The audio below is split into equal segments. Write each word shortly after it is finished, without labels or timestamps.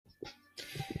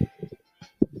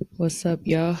What's up,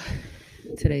 y'all?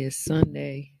 Today is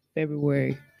Sunday, April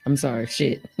the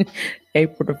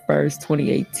 1st,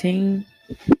 2018.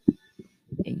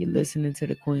 And you're listening to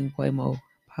the Queen Quamo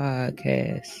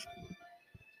podcast.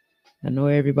 I know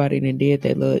everybody done did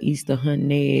that little Easter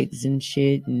hunting eggs and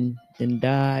shit and then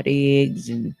dyed eggs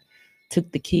and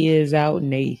took the kids out in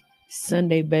they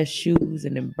Sunday best shoes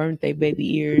and then burnt their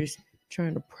baby ears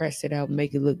trying to press it out and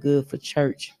make it look good for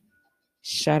church.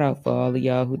 Shout out for all of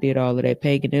y'all who did all of that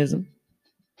paganism.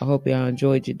 I hope y'all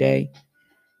enjoyed your day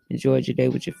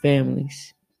with your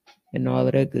families and all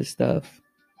of that good stuff.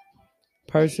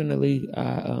 Personally,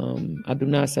 I do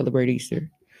not celebrate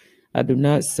Easter. I do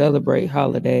not celebrate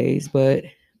holidays, but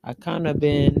I've kind of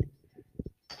been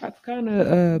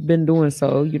doing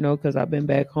so, because I've been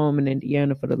back home in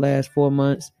Indiana for the last 4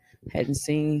 months. Hadn't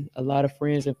seen a lot of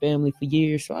friends and family for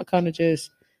years, so I kind of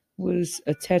just was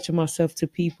attaching myself to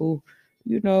people,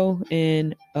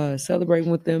 and celebrating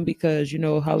with them because,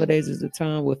 holidays is a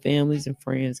time where families and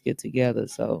friends get together.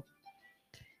 So,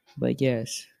 but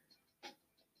yes,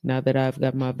 now that I've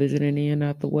got my visiting in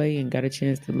out the way and got a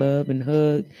chance to love and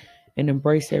hug and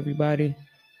embrace everybody,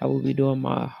 I will be doing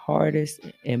my hardest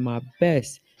and my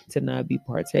best to not be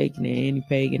partaking in any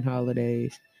pagan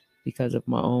holidays because of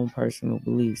my own personal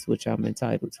beliefs, which I'm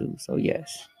entitled to. So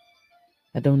yes,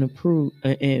 I don't approve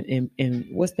and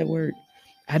what's that word?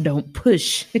 I don't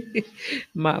push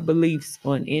my beliefs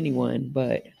on anyone,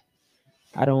 but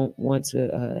I don't want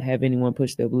to have anyone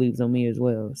push their beliefs on me as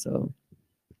well. So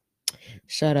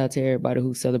shout out to everybody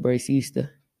who celebrates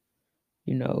Easter,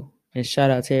 and shout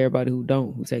out to everybody who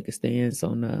don't, who take a stance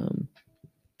on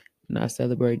not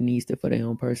celebrating Easter for their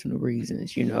own personal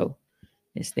reasons, and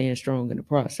staying strong in the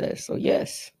process. So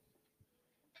yes,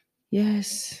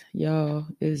 y'all,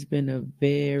 it's been a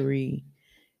very,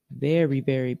 very,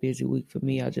 very busy week for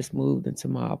me. I just moved into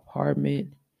my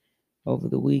apartment over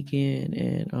the weekend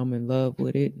and I'm in love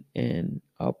with it, and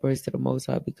all praise to the Most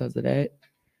High because of that.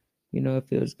 It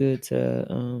feels good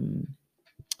to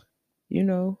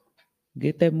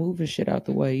get that moving shit out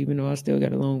the way, even though I still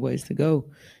got a long ways to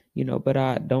go, but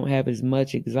I don't have as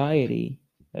much anxiety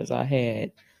as I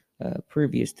had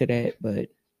previous to that. But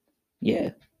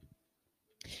yeah,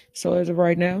 so as of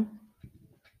right now,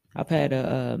 I've had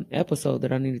a episode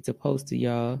that I needed to post to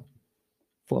y'all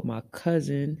for my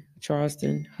cousin,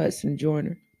 Charleston Hudson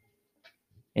Joyner.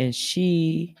 And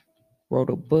she wrote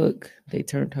a book. They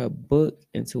turned her book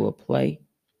into a play.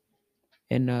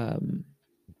 And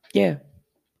yeah,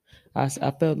 I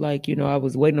felt like, I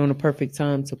was waiting on the perfect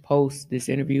time to post this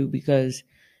interview because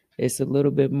it's a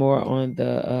little bit more on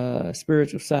the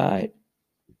spiritual side.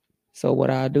 So what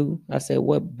I do, I said,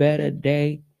 what better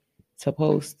day to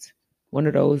post one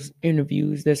of those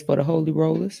interviews that's for the Holy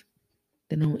Rollers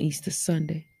than on Easter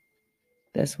Sunday?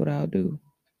 That's what I'll do.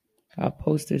 I'll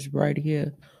post this right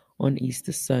here on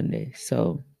Easter Sunday.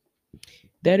 So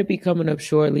that'll be coming up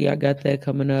shortly. I got that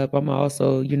coming up. I'm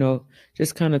also,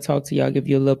 just kind of talk to y'all, give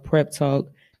you a little prep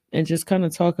talk, and just kind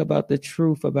of talk about the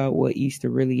truth about what Easter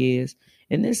really is.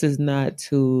 And this is not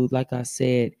to, like I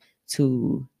said,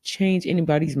 to change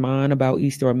anybody's mind about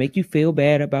Easter or make you feel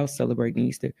bad about celebrating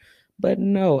Easter. But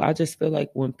no, I just feel like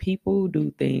when people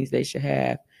do things, they should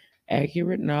have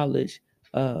accurate knowledge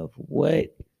of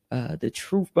what the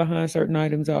truth behind certain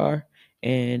items are,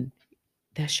 and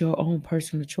that's your own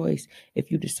personal choice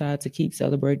if you decide to keep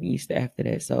celebrating Easter after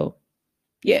that. So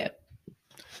yeah,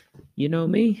 you know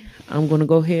me, I'm going to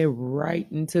go ahead right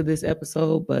into this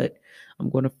episode, but I'm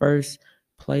going to first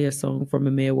play a song from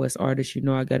a Midwest artist.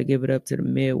 I got to give it up to the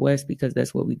Midwest because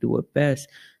that's what we do it best.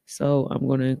 So I'm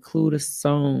going to include a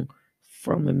song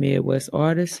from a Midwest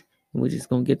artist, and we're just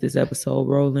going to get this episode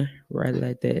rolling right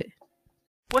like that.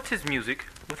 What's his music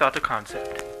without the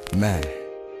concept? Man,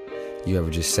 you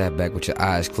ever just sat back with your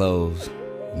eyes closed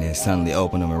and then suddenly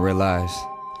open them and realize,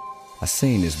 I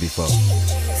seen this before.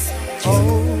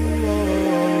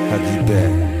 Huggy Bear,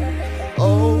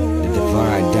 the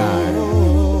Divine Dime,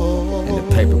 and the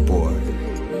Paperboy.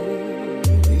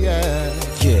 Yeah.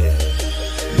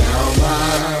 Now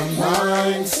my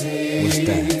mind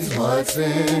sees what's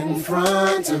in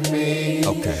front of me.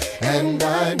 Okay. And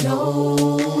I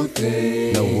know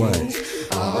things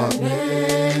are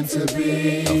meant to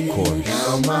be. Of course.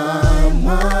 Now my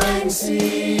mind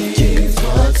sees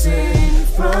what's in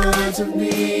front of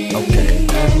me. Okay.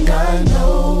 And I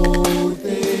know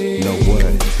things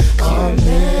are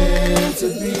meant to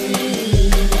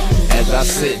be. As I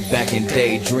sit back and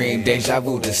daydream, deja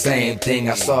vu, the same thing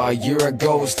I saw a year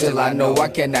ago. Still I know I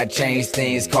cannot change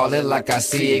things, call it like I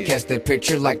see it, catch the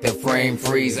picture like the frame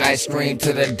freeze. Ice cream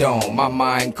to the dome, my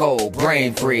mind cold,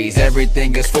 brain freeze.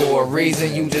 Everything is for a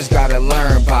reason, you just gotta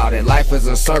learn about it. Life is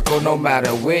a circle, no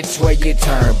matter which way you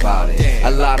turn about it.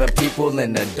 A lot of people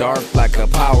in the dark like a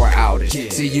power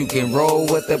outage. See, you can roll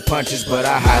with the punches, but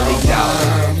I highly doubt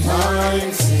it. My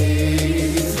mind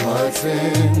sees what's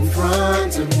in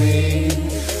front of me,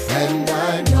 and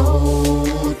I know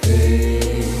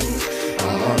things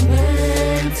are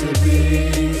meant to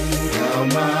be. Now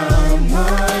my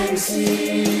mind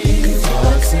sees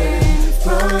what's in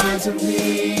front of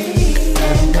me,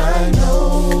 and I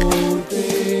know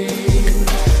things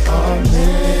are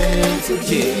meant to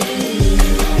be.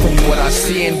 From what I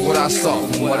see and what I saw,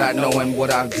 from what I know and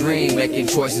what I've dreamed, making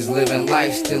choices, living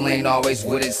life still ain't always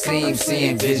what it seems.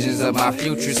 Seeing visions of my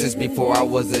future since before I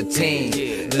was a teen.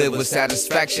 Live with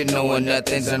satisfaction knowing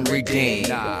nothing's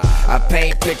unredeemed. I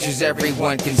paint pictures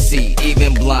everyone can see,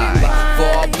 even blind.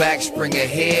 Fall back, spring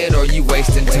ahead, or you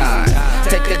wasting time.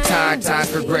 Take the time,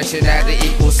 time's progression at an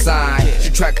equal sign.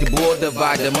 Subtract the bull,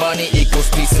 divide the money equals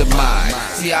peace of mind.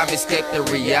 See, I've escaped the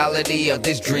reality of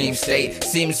this dream state.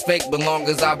 Seems fake, but long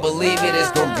as I believe it,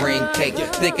 it's gonna bring cake.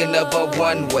 Thinking of a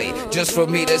one way, just for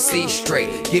me to see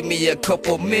straight. Give me a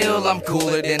couple mil, I'm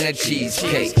cooler than a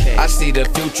cheesecake. I see the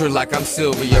future like I'm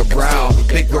Sylvia Brown.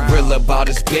 Big gorilla about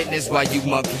his business while you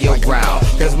monkey around.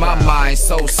 Cause my mind's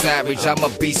so savage, I'm a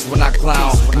beast when I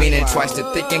clown. Meaning twice the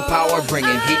thinking power,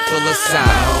 bringing heat full of sound.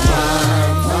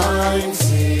 My mind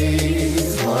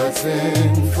sees what's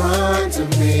in front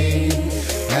of me,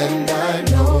 and I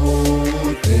know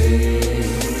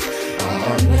things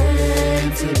are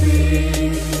meant to be.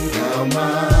 Now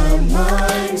my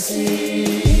mind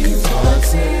sees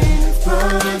what's in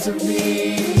front of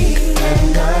me,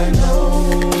 and I know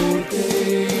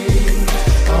things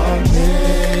are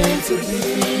meant to be.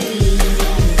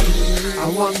 I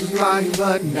once was blind,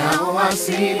 but now I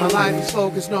see. My life is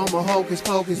focused, no more hocus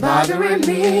pocus bothering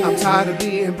me. I'm tired of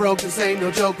being broke, this ain't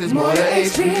no joke. There's more to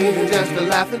HP than just a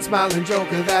laughing, smiling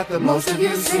joker that the most of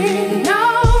you see.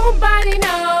 Nobody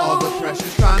knows. All the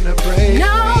pressure's trying to break me.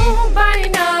 Nobody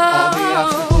knows. All the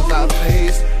obstacles I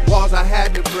faced, walls I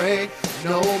had to break.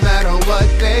 No matter what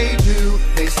they do,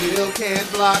 they still can't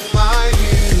block my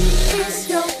view. It's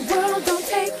your world, don't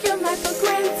take your life for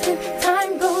granted.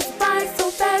 Time goes by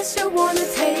so fast, you wanna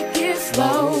take it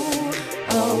slow.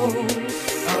 Oh,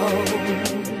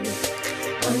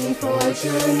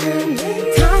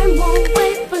 unfortunately, time won't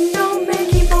wait for no man.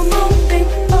 Keep on moving,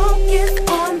 focus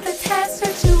on the task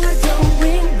that you are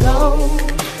doing. Go,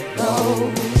 go,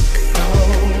 go.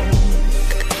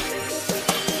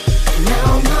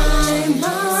 Now my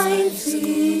mind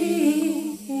sees.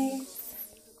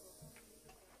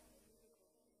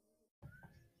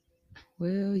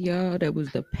 Well, y'all, that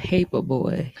was the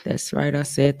Paperboy. That's right, I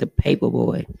said the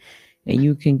Paperboy. And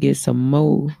you can get some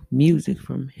more music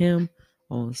from him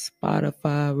on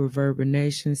Spotify,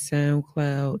 Reverberation,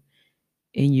 SoundCloud,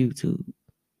 and YouTube.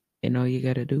 And all you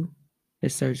gotta do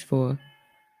is search for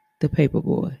the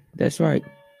Paperboy. That's right,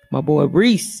 my boy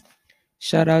Reese.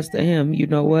 Shout outs to him. You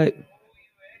know what?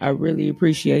 I really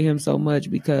appreciate him so much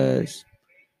because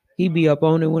he be up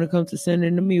on it when it comes to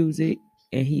sending the music,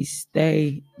 and he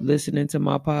stay listening to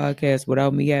my podcast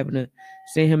without me having to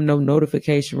send him no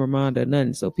notification reminder or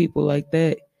nothing. So people like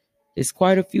that, it's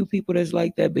quite a few people that's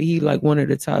like that, but he like one of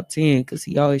the top 10 because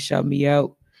he always shout me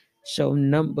out, show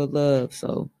nothing but love.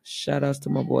 So shout outs to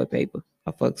my boy Paper.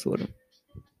 I fucks with him.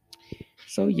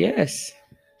 So yes,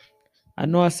 I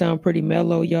know I sound pretty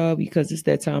mellow, y'all, because it's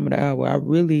that time of the hour. I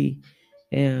really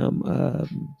am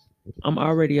I'm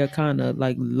already a kind of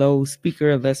like low speaker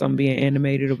unless I'm being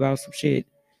animated about some shit.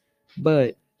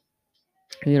 But,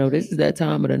 you know, this is that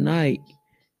time of the night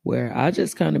where I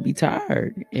just kind of be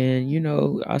tired. And, you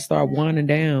know, I start winding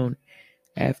down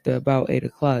after about 8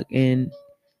 o'clock. And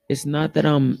it's not that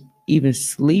I'm even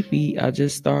sleepy. I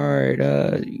just start,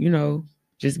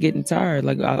 just getting tired.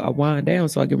 Like I wind down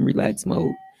so I can relax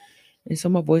mode. And so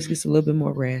my voice gets a little bit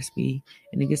more raspy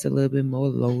and it gets a little bit more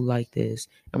low like this.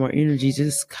 And my energy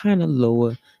just kind of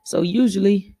lower. So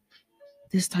usually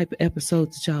this type of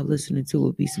episode that y'all listening to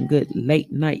will be some good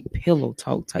late night pillow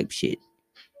talk type shit.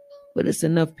 But it's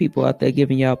enough people out there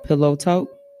giving y'all pillow talk.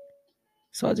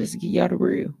 So I just give y'all the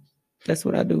real. That's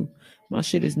what I do. My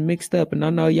shit is mixed up. And I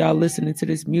know y'all listening to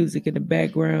this music in the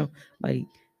background, like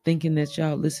thinking that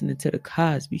y'all listening to the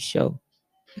Cosby Show.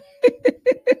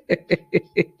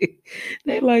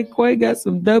 They like, Quay got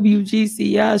some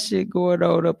WGCI shit going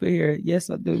on up in here. Yes,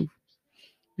 I do.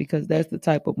 because that's the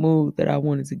type of mood that I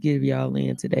wanted to give y'all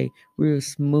in today. Real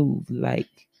smooth,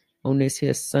 like on this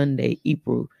here Sunday,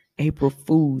 April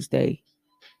Fool's Day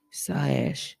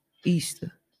 /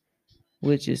 Easter,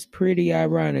 which is pretty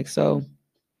ironic. So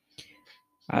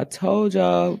I told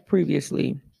y'all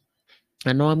previously,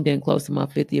 I know I'm getting close to my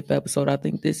 50th episode. I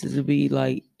think this is to be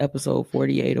like episode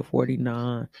 48 or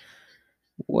 49.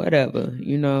 Whatever,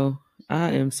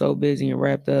 I am so busy and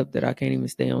wrapped up that I can't even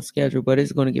stay on schedule, but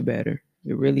it's going to get better.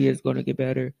 It really is going to get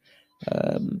better.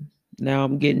 Now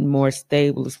I'm getting more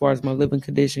stable as far as my living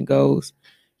condition goes.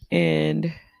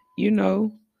 And,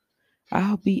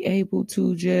 I'll be able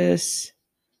to just,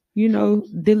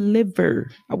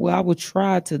 deliver. Well, I will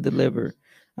try to deliver.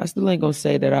 I still ain't going to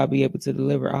say that I'll be able to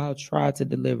deliver. I'll try to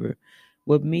deliver.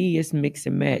 With me, it's mix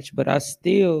and match, but I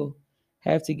still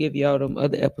have to give y'all them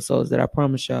other episodes that I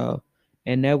promised y'all.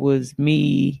 And that was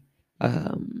me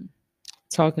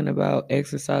talking about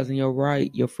exercising your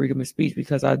right, your freedom of speech,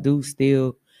 because I do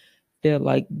still feel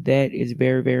like that is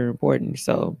very, very important.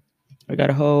 So I got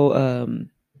a whole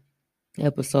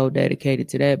episode dedicated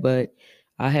to that, but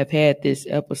I have had this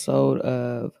episode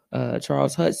of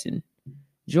Charles Hudson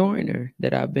Joyner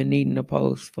that I've been needing to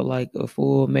post for like a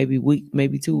full maybe week,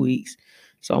 maybe 2 weeks.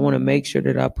 So I want to make sure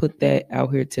that I put that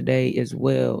out here today as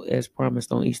well as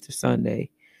promised on Easter Sunday.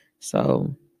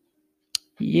 So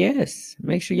yes,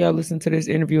 make sure y'all listen to this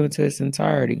interview into its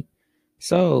entirety.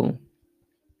 So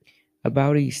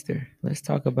about Easter, let's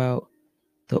talk about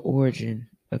the origin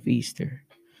of Easter.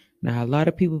 Now, a lot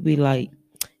of people be like,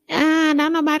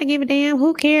 don't nobody give a damn.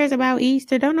 Who cares about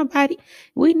Easter?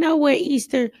 We know where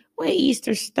Easter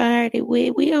started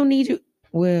with. We don't need you.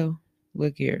 Well,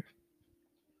 look here.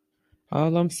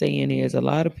 All I'm saying is a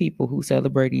lot of people who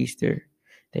celebrate Easter,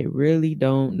 they really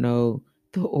don't know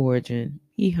the origin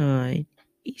behind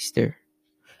Easter.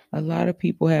 A lot of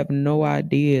people have no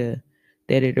idea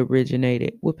that it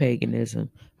originated with paganism.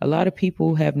 A lot of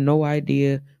people have no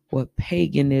idea what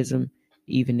paganism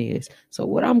even is. So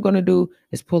what I'm going to do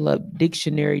is pull up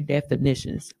dictionary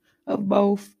definitions of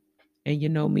both. And you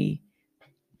know me,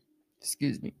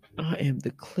 I am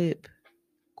the clip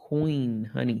queen,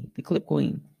 honey, the clip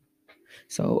queen.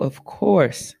 So of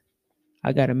course,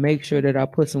 I got to make sure that I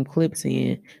put some clips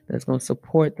in that's going to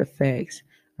support the facts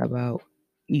about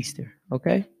Easter,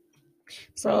 okay?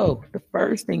 So the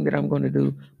first thing that I'm going to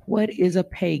do, what is a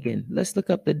pagan? Let's look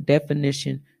up the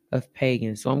definition of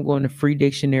pagan. So I'm going to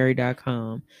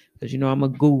freedictionary.com because, I'm a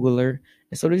Googler.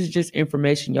 And so this is just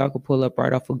information y'all can pull up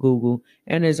right off of Google.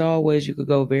 And as always, you could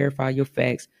go verify your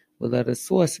facts with other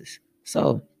sources.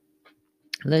 So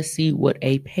let's see what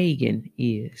a pagan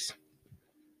is.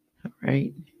 All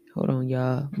right. Hold on,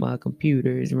 y'all. My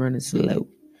computer is running slow.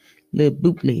 Little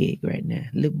bootleg right now.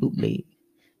 Little bootleg.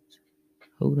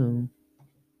 Hold on.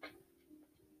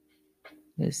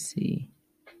 Let's see.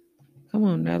 Come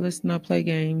on now, let's not play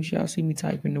games. Y'all see me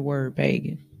typing the word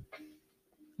pagan.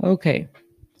 Okay.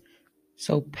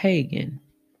 So pagan.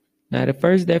 Now the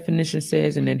first definition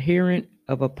says an adherent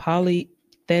of a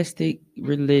polytheistic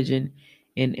religion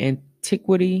in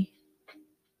antiquity,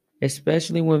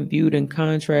 especially when viewed in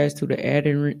contrast to the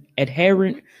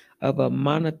adherent of a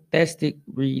monotheistic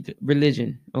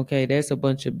religion. Okay, that's a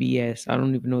bunch of BS. I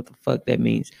don't even know what the fuck that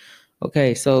means.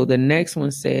 Okay, so the next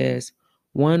one says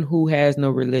one who has no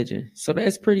religion. So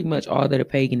that's pretty much all that a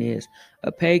pagan is.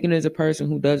 A pagan is a person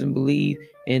who doesn't believe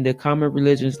in the common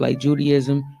religions like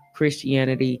Judaism,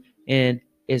 Christianity, and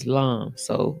Islam.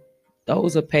 So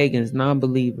those are pagans,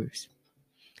 non-believers.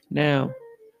 Now,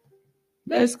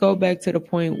 let's go back to the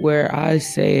point where I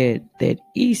said that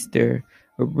Easter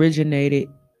originated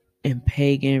in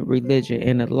pagan religion,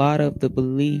 and a lot of the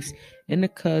beliefs and the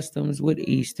customs with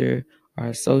Easter are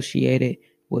associated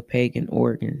with pagan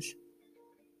origins.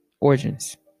 I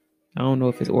don't know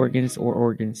if it's organs or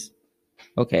organs.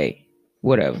 Okay,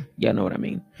 whatever. Y'all know what I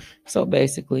mean. So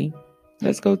basically,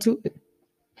 let's go to it.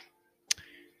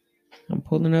 I'm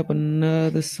pulling up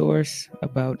another source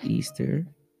about Easter.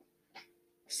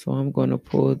 So I'm going to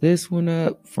pull this one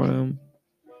up from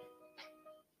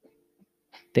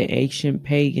the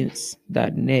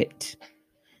ancientpagans.net.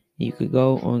 You could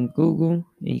go on Google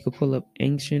and you could pull up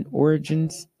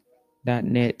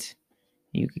ancientorigins.net.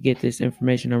 You could get this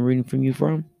information I'm reading from you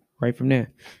right from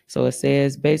there. So it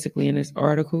says basically in this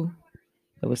article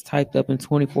that was typed up in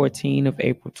 2014 of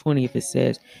April 20th, it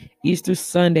says Easter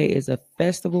Sunday is a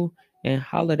festival and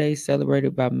holiday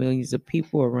celebrated by millions of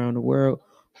people around the world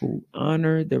who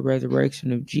honor the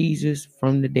resurrection of Jesus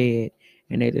from the dead.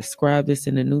 And they describe this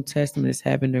in the New Testament as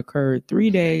having occurred 3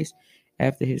 days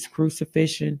after his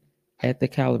crucifixion at the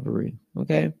Calvary.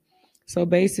 Okay? So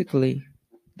basically,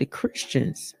 the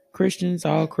Christians,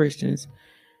 all Christians,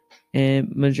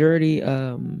 And majority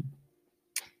of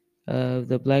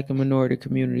the Black and minority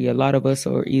community, a lot of us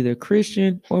are either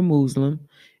Christian or Muslim.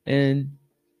 And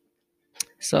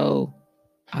so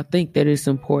I think that it's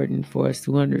important for us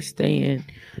to understand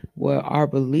what our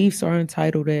beliefs are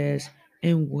entitled as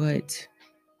and what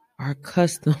our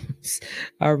customs,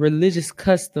 our religious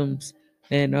customs,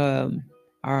 and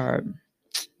our,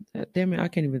 damn it, I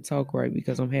can't even talk right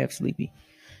because I'm half sleepy.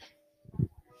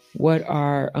 What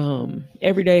are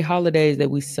everyday holidays that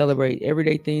we celebrate,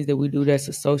 everyday things that we do that's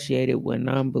associated with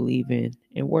non-believing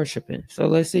and worshiping. So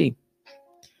let's see.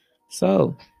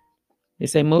 So they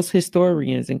say most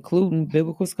historians, including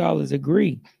biblical scholars,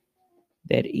 agree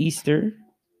that Easter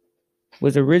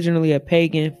was originally a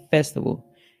pagan festival.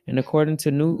 And according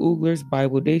to New Ugler's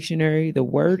Bible Dictionary, the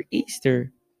word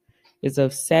Easter is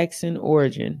of Saxon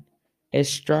origin,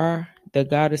 Estra, the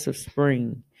goddess of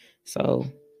spring. So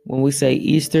when we say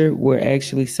Easter, we're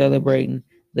actually celebrating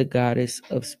the goddess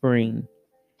of spring.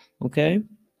 Okay?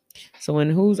 So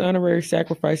in whose honorary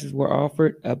sacrifices were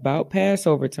offered about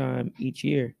Passover time each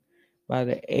year? By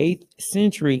the 8th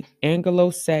century,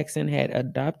 Anglo-Saxon had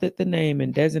adopted the name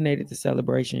and designated the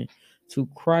celebration to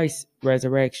Christ's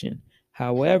resurrection.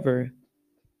 However,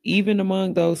 even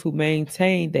among those who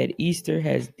maintain that Easter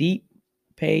has deep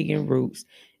pagan roots,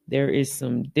 there is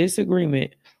some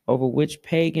disagreement over which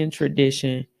pagan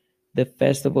tradition the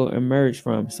festival emerged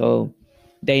from. So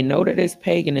they know that it's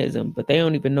paganism, but they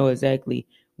don't even know exactly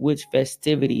which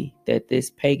festivity that this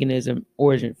paganism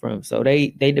originated from. So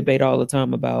they debate all the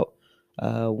time about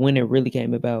when it really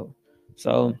came about.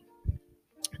 So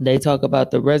they talk about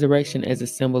the resurrection as a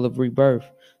symbol of rebirth.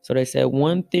 So they said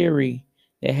one theory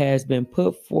that has been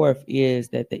put forth is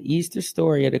that the Easter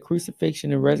story of the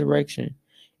crucifixion and resurrection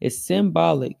is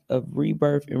symbolic of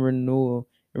rebirth and renewal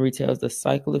and retells the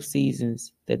cycle of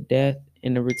seasons, the death,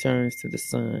 and the returns to the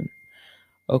sun.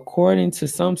 According to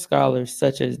some scholars,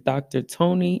 such as Dr.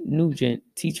 Tony Nugent,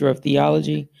 teacher of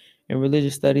theology and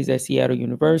religious studies at Seattle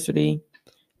University,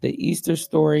 the Easter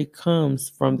story comes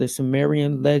from the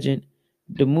Sumerian legend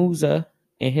Dumuzi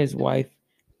and his wife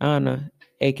Anna,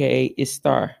 aka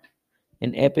Istar,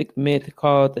 an epic myth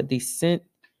called the Descent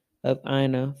of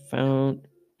Ina, found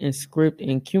inscribed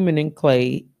in Cumenian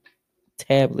clay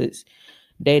tablets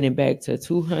dating back to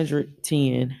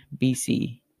 210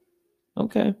 BC.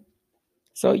 Okay.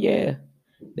 So yeah,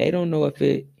 they don't know if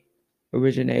it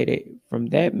originated from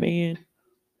that man.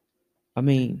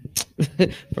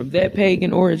 From that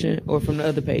pagan origin or from the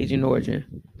other pagan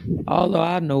origin. All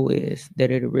I know is that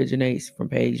it originates from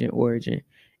pagan origin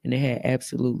and it had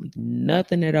absolutely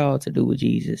nothing at all to do with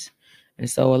Jesus. And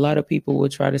so a lot of people will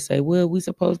try to say, well, we're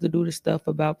supposed to do the stuff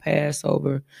about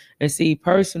Passover. And see,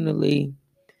 personally,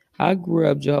 I grew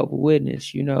up Jehovah's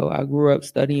Witness. I grew up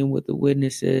studying with the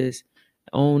witnesses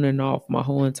on and off my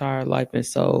whole entire life. And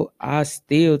so I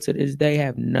still to this day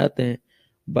have nothing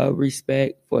but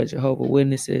respect for Jehovah's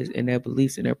Witnesses and their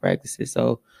beliefs and their practices.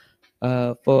 So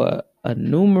for a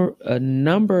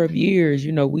number of years,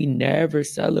 we never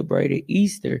celebrated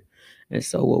Easter. And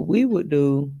so what we would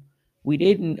do, we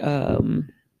didn't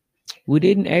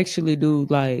actually do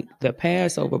like the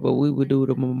Passover, but we would do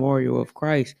the memorial of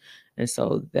Christ. And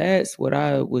so that's what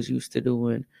I was used to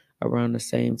doing around the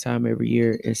same time every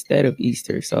year instead of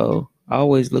Easter. So I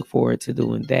always look forward to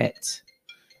doing that.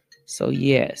 So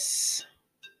yes.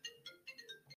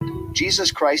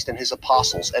 Jesus Christ and his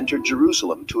apostles entered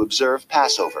Jerusalem to observe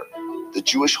Passover, the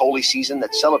Jewish holy season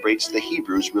that celebrates the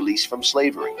Hebrews' release from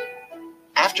slavery.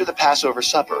 After the Passover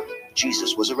supper,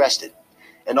 Jesus was arrested,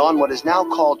 and on what is now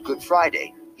called Good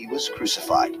Friday, he was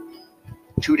crucified.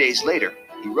 2 days later,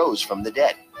 he rose from the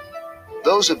dead.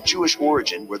 Those of Jewish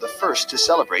origin were the first to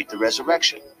celebrate the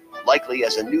resurrection, likely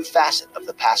as a new facet of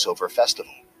the Passover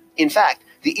festival. In fact,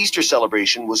 the Easter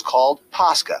celebration was called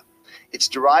Pascha. It's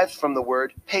derived from the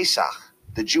word Pesach,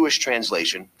 the Jewish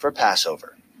translation for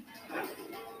Passover.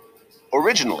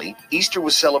 Originally, Easter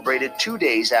was celebrated 2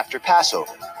 days after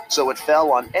Passover, so it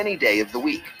fell on any day of the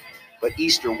week. But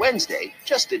Easter Wednesday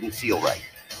just didn't feel right.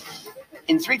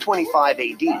 In 325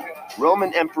 AD,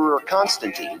 Roman Emperor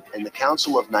Constantine and the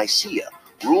Council of Nicaea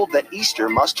ruled that Easter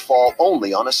must fall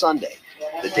only on a Sunday,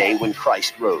 the day when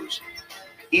Christ rose.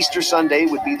 Easter Sunday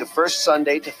would be the first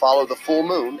Sunday to follow the full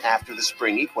moon after the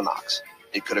spring equinox.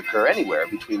 It could occur anywhere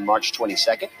between March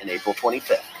 22nd and April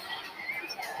 25th.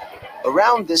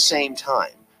 Around this same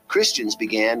time, Christians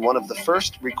began one of the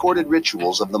first recorded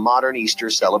rituals of the modern Easter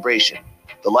celebration,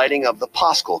 the lighting of the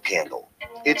Paschal candle,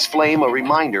 its flame a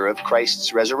reminder of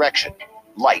Christ's resurrection,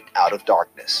 light out of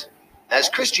darkness. As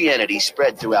Christianity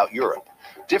spread throughout Europe,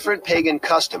 different pagan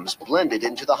customs blended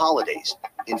into the holidays,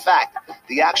 In fact,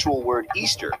 the actual word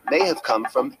Easter may have come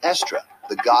from Estra,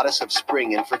 the goddess of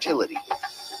spring and fertility,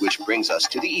 which brings us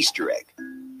to the Easter egg.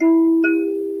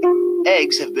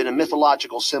 Eggs have been a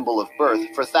mythological symbol of birth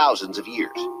for thousands of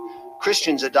years.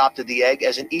 Christians adopted the egg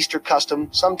as an Easter custom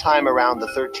sometime around the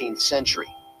 13th century.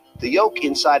 The yolk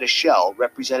inside a shell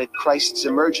represented Christ's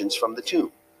emergence from the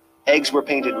tomb. Eggs were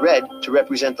painted red to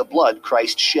represent the blood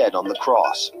Christ shed on the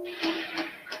cross.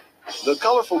 The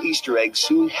colorful Easter egg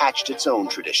soon hatched its own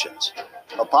traditions.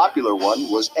 A popular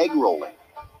one was egg rolling.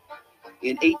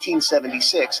 In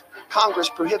 1876, Congress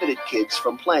prohibited kids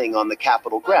from playing on the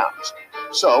Capitol grounds.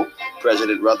 So,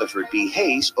 President Rutherford B.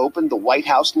 Hayes opened the White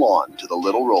House lawn to the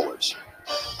little rollers.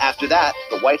 After that,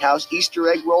 the White House Easter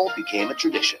egg roll became a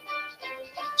tradition.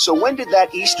 So when did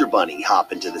that Easter bunny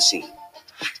hop into the scene?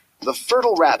 The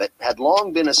fertile rabbit had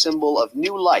long been a symbol of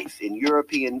new life in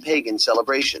European pagan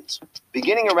celebrations.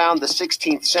 Beginning around the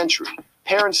 16th century,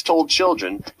 parents told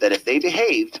children that if they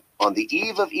behaved, on the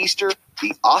eve of Easter,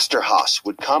 the Osterhaus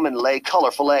would come and lay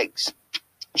colorful eggs.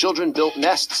 Children built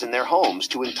nests in their homes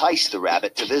to entice the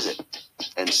rabbit to visit.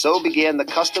 And so began the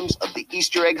customs of the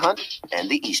Easter egg hunt and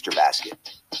the Easter basket.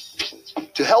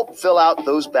 To help fill out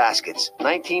those baskets,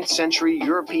 19th century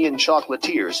European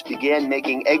chocolatiers began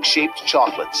making egg-shaped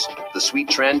chocolates. The sweet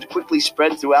trend quickly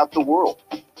spread throughout the world.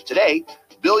 Today,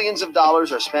 billions of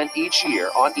dollars are spent each year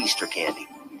on Easter candy.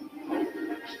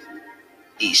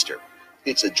 Easter.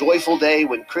 It's a joyful day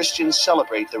when Christians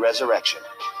celebrate the resurrection.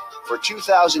 For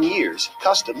 2,000 years,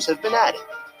 customs have been added,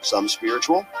 some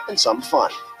spiritual and some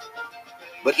fun.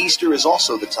 But Easter is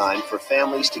also the time for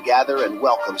families to gather and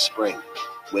welcome spring,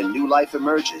 when new life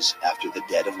emerges after the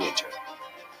dead of winter.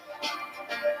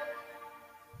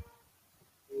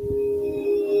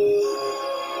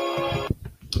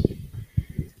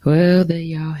 Well, there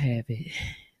y'all have it.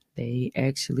 They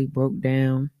actually broke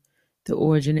down the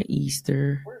origin of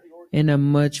Easter in a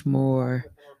much more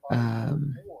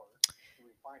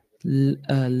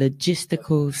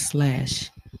logistical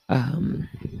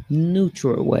 /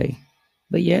 neutral way.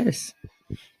 But yes,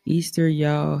 Easter,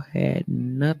 y'all, had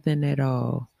nothing at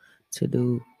all to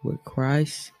do with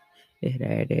Christ. It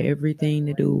had everything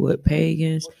to do with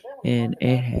pagans, and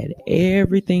it had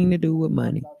everything to do with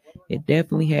money. It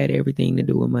definitely had everything to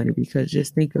do with money, because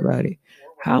just think about it.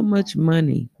 How much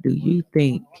money do you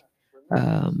think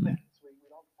a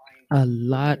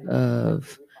lot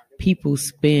of people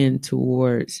spend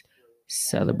towards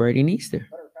celebrating Easter?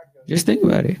 Just think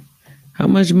about it. How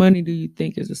much money do you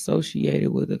think is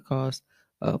associated with the cost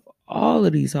of all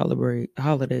of these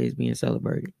holidays being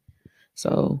celebrated?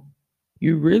 So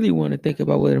you really want to think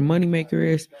about what a moneymaker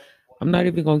is. I'm not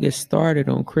even going to get started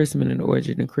on Christmas and the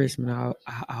origin of Christmas.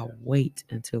 I'll wait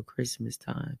until Christmas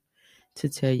time to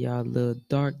tell y'all little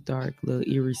dark, little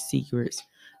eerie secrets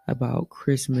about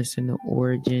Christmas and the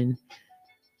origin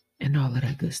and all of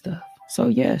that good stuff. So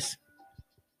yes.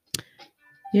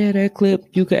 Yeah, that clip,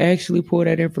 you could actually pull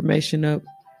that information up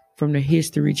from the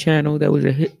History Channel. That was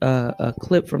a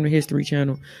clip from the History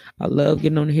Channel. I love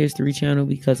getting on the History Channel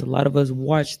because a lot of us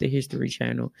watch the History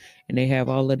Channel, and they have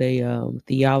all of the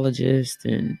theologists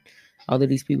and all of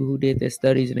these people who did their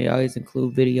studies, and they always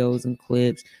include videos and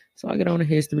clips. So I get on the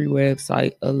History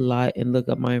website a lot and look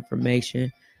up my information.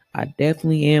 I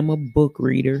definitely am a book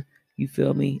reader. You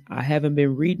feel me? I haven't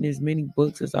been reading as many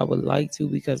books as I would like to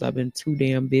because I've been too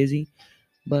damn busy.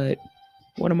 But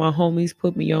one of my homies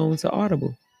put me on to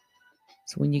Audible.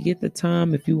 So when you get the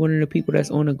time, if you're one of the people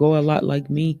that's on the go a lot like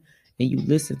me and you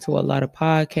listen to a lot of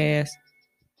podcasts,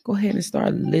 go ahead and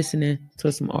start listening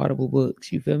to some Audible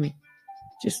books. You feel me?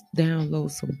 Just download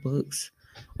some books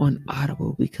on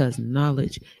Audible because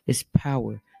knowledge is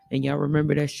power. And y'all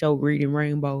remember that show, Reading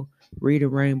Rainbow?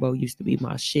 Reading Rainbow used to be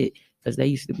my shit because they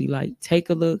used to be like, take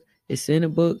a look, it's in a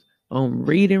book on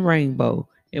Reading Rainbow.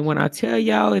 And when I tell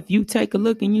y'all, if you take a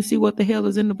look and you see what the hell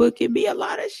is in the book, it be a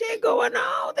lot of shit going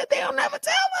on that they don't never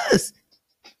tell us.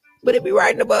 But it be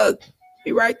right in the book.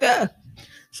 Be right there.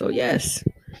 So yes,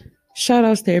 shout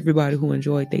outs to everybody who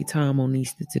enjoyed their time on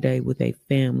Easter today with their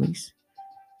families.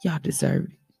 Y'all deserve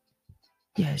it.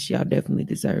 Yes, y'all definitely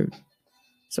deserve it.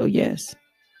 So yes,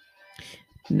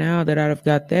 now that I've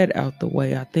got that out the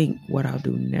way, I think what I'll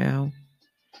do now,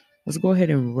 let's go ahead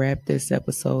and wrap this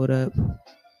episode up.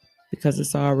 Because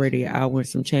it's already an hour and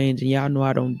some change. And y'all know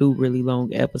I don't do really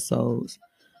long episodes.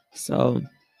 So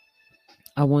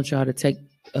I want y'all to take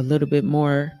a little bit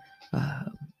more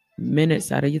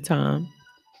minutes out of your time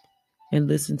and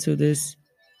listen to this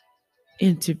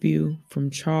interview from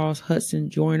Charles Hudson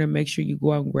Joyner. Make sure you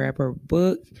go out and grab her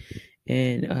book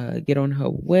and get on her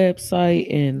website.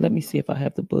 And let me see if I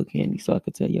have the book handy so I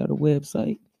can tell y'all the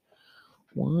website.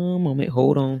 One moment.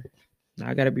 Hold on.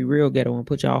 I gotta be real ghetto and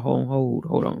put y'all on hold.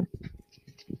 Hold on.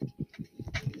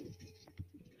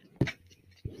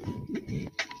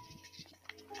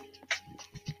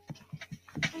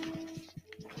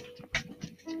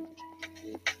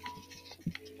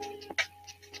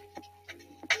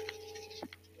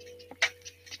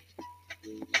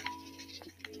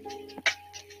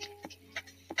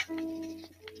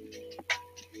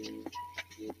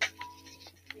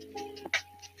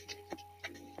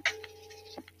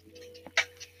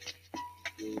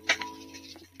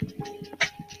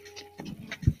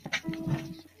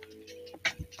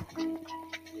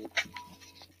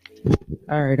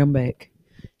 All right, I'm back.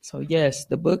 So yes,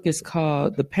 the book is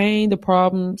called The Pain, the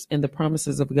Problems, and the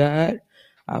Promises of God.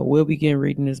 I will begin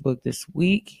reading this book this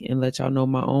week and let y'all know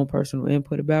my own personal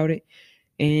input about it.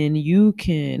 And you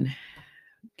can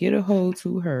get a hold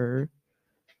to her.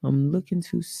 I'm looking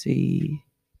to see.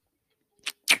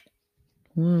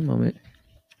 One moment.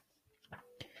 I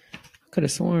could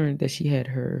have sworn that she had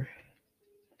her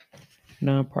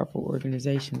nonprofit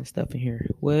organization and stuff in here.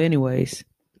 Well, anyways,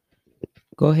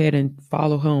 go ahead and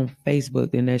follow her on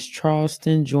Facebook, and that's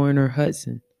Charleston Joyner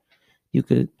Hudson. You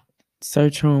could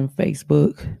search her on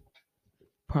Facebook,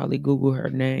 probably Google her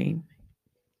name,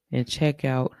 and check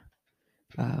out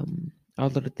all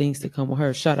of the things that come with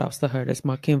her. Shout outs to her. That's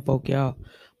my kinfolk, y'all.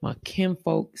 My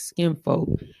kinfolk,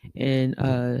 skinfolk.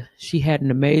 And she had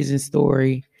an amazing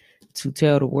story to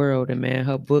tell the world. And man,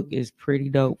 her book is pretty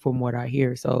dope from what I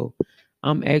hear. So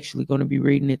I'm actually going to be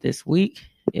reading it this week.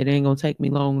 It ain't going to take me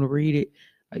long to read it.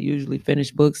 I usually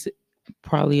finish books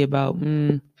probably about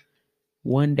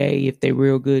one day if they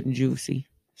real good and juicy.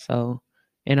 So,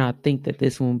 and I think that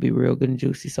this one will be real good and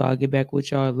juicy. So I'll get back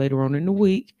with y'all later on in the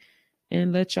week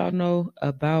and let y'all know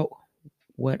about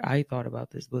what I thought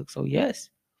about this book. So yes,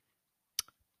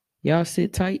 y'all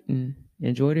sit tight and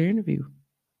enjoy the interview.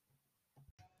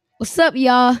 What's up,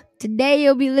 y'all? Today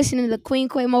you'll be listening to the Queen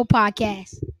Quaymo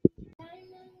podcast.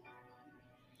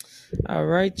 All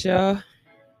right, y'all.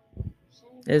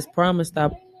 As promised, I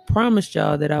promised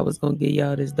y'all that I was going to give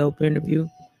y'all this dope interview.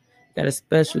 Got a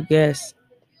special guest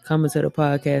coming to the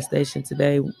podcast station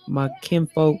today, my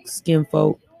kinfolk,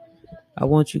 skinfolk. I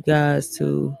want you guys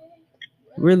to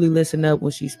really listen up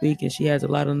when she's speaking. She has a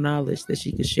lot of knowledge that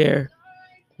she can share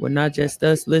with not just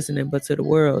us listening, but to the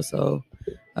world. So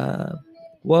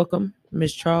welcome,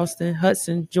 Miss Charleston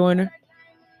Hudson Joyner.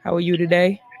 How are you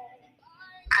today?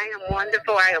 I am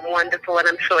wonderful, and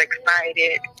I'm so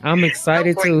excited. I'm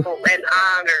excited so too. Grateful and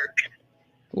honored.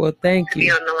 Well, thank to you.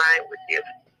 Be on the line with you.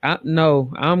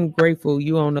 No, I'm grateful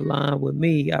you on the line with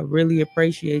me. I really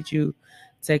appreciate you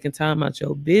taking time out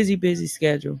your busy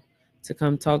schedule to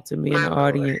come talk to me and the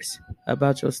audience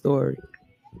about your story.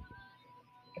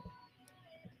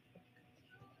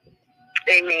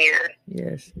 Amen.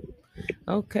 Yes.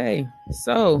 Okay.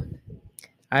 So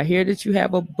I hear that you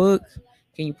have a book.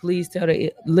 Can you please tell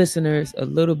the listeners a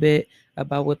little bit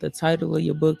about what the title of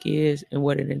your book is and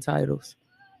what it entitles?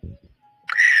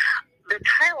 The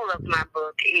title of my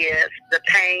book is The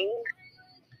Pain,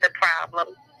 the Problem,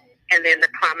 and then the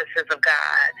Promises of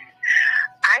God.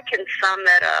 I can sum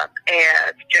that up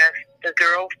as just the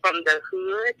girl from the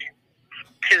hood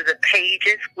to the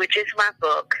pages, which is my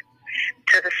book,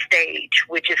 to the stage,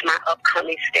 which is my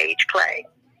upcoming stage play.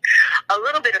 A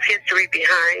little bit of history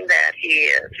behind that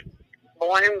is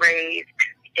born and raised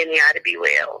in the Ida B.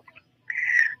 Wells.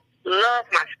 Love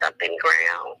my stomping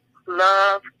ground.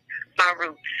 Love my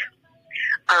roots.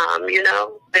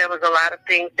 There was a lot of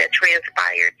things that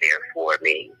transpired there for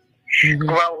me. Mm-hmm.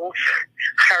 Growth,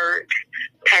 hurt,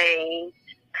 pain,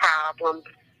 problems,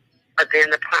 but then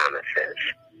the promises.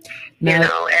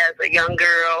 Now, as a young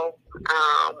girl,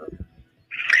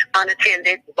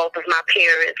 unattended, both of my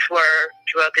parents were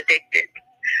drug addicted.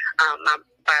 My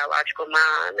biological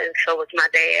mom, and so was my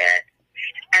dad.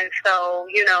 And so,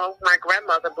 my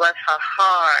grandmother, bless her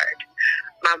heart,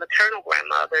 my maternal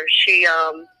grandmother, she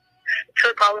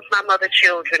took all of my mother's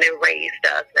children and raised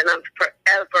us. And I'm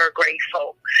forever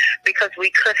grateful because we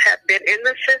could have been in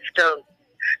the system,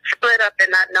 split up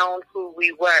and not known who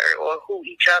we were or who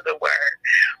each other were.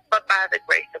 But by the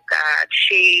grace of God,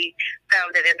 she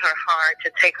found it in her heart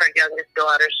to take her youngest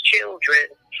daughter's children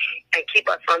and keep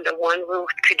us under one roof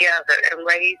together and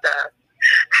raise us.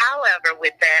 However,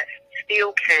 with that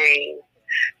still came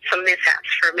some mishaps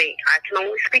for me. I can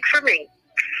only speak for me.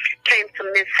 Came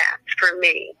some mishaps for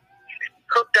me.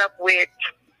 Hooked up with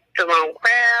the wrong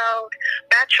crowd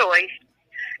by choice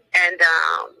and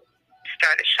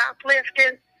started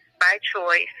shoplifting by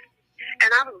choice.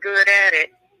 And I was good at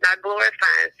it. Not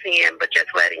glorifying sin, but just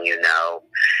letting you know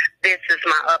this is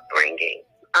my upbringing.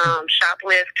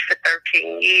 Shoplift for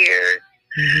 13 years.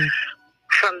 Mm-hmm.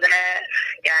 From that,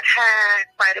 got high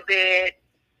quite a bit,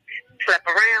 slept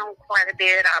around quite a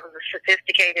bit. I was a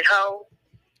sophisticated hoe,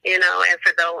 you know, and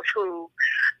for those who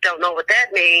don't know what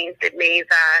that means, it means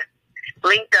I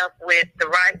linked up with the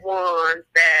right ones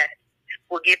that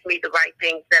will give me the right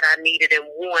things that I needed and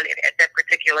wanted at that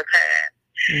particular time.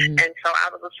 Mm-hmm. And so I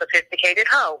was a sophisticated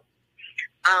hoe.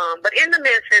 But in the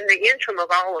midst, in the interim of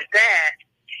all of that,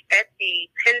 at the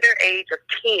tender age of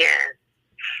 10,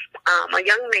 a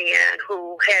young man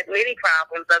who had many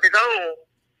problems of his own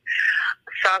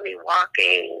saw me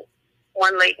walking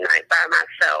one late night by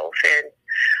myself and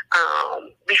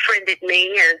befriended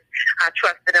me, and I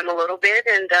trusted him a little bit,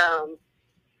 and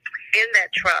in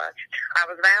that trust, I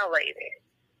was violated,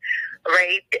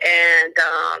 raped, and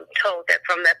told that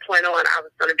from that point on, I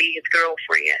was going to be his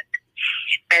girlfriend.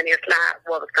 And if not,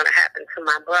 what was going to happen to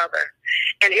my brother?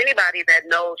 And anybody that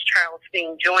knows Charles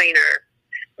Steen Joyner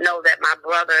know that my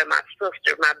brother and my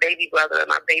sister, my baby brother and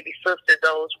my baby sister,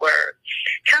 those were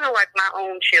kind of like my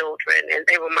own children, and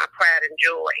they were my pride and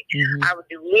joy. Mm-hmm. I would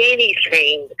do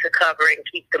anything to cover and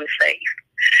keep them safe.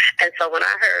 And so when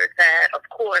I heard that, of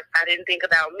course, I didn't think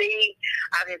about me.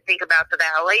 I didn't think about the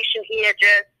violation he had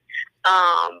just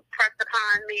pressed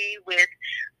upon me with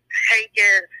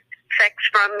taking sex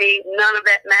from me. None of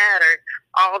that mattered.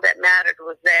 All that mattered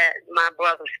was that my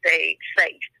brother stayed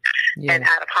safe and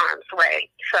out of harm's way.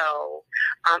 So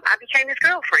I became his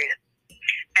girlfriend.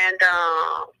 And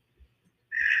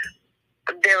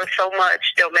there was so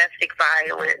much domestic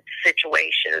violence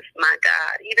situations, my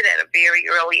God, even at a very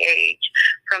early age,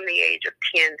 from the age of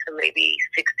 10 to maybe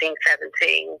 16,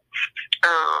 17.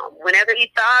 Whenever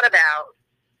he thought about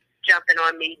jumping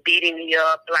on me, beating me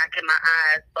up, blacking my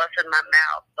eyes, busting my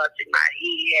mouth, busting my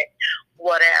head,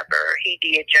 whatever, he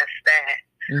did just that.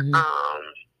 Mm-hmm.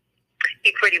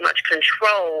 He pretty much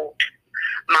controlled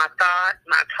my thought,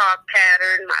 my talk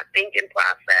pattern, my thinking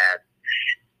process,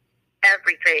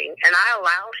 everything. And I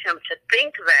allowed him to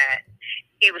think that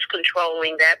he was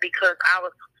controlling that because I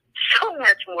was so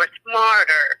much more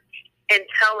smarter,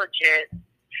 intelligent,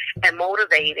 and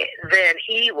motivated than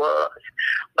he was.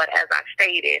 But as I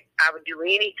stated, I would do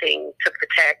anything to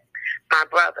protect my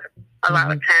brother. A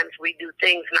lot of times we do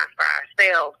things not for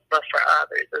ourselves, but for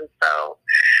others. And so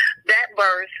that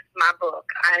birthed my book.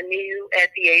 I knew at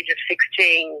the age of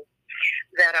 16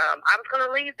 that I was going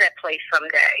to leave that place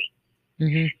someday.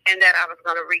 Mm-hmm. And that I was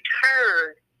going to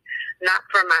return, not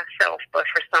for myself, but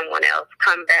for someone else,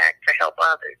 come back to help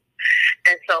others.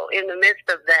 And so in the midst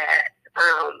of that,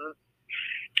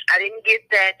 I didn't get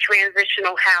that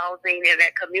transitional housing and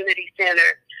that community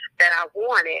center that I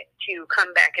wanted to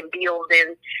come back and build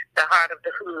in the heart of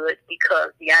the hood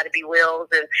because the Ida B. Wells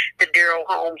and the Darrell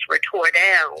homes were tore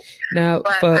down. Now,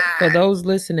 for those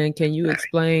listening, can you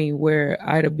explain where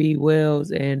Ida B.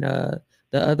 Wells and the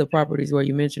other properties where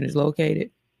you mentioned is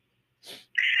located?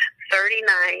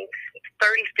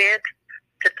 35th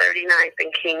to 39th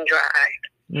and King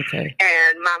Drive. Okay.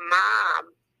 And my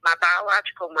mom, my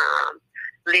biological mom,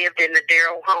 lived in the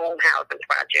Darrell Home housing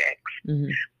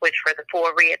projects, which were the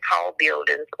 4 red tall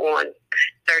buildings on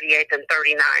 38th and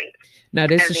 39th. Now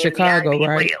this is Chicago,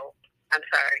 right? I'm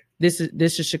sorry.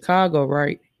 This is Chicago,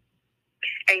 right?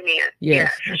 Amen.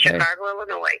 Yes. Okay. Chicago,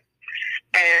 Illinois.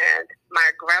 And my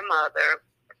grandmother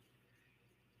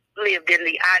lived in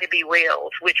the Ida B.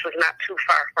 Wells, which was not too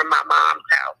far from my mom's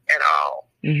house at all.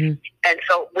 Mm-hmm. And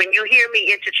so when you hear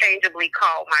me interchangeably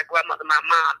call my grandmother my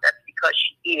mom, that's because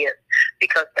she is,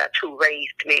 because that's who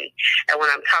raised me. And when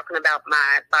I'm talking about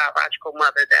my biological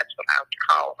mother, that's what I would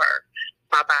call her,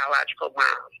 my biological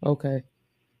mom. Okay.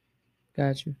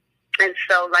 Got you. And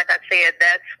so, like I said,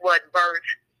 that's what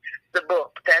birthed the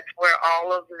book. That's where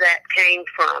all of that came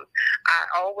from.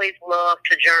 I always loved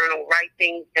to journal, write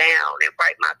things down, and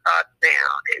write my thoughts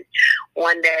down. And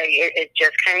one day it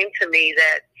just came to me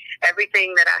that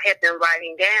everything that I had been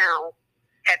writing down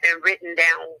had been written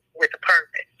down with a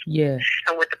purpose. Yeah.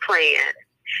 And with a plan.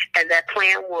 And that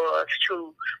plan was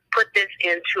to put this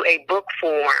into a book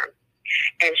form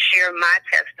and share my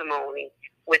testimony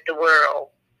with the world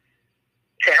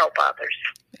to help others.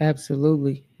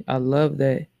 Absolutely. I love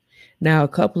that. Now, a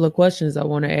couple of questions I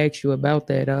want to ask you about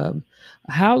that.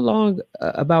 How long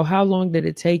did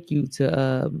it take you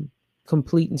to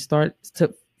complete and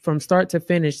from start to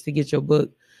finish to get your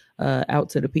book out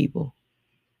to the people?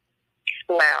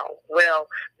 Wow. Well,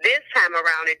 this time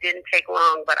around, it didn't take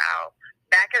long, but I'll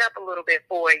back it up a little bit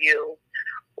for you.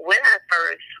 When I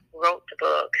first wrote the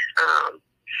book,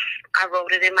 I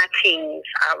wrote it in my teens.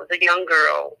 I was a young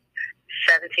girl,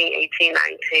 17, 18,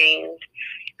 19.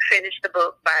 Finished the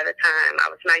book by the time I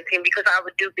was 19 because I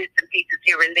would do bits and pieces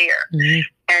here and there. Mm-hmm.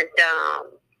 And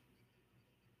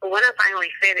when I finally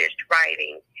finished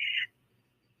writing,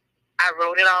 I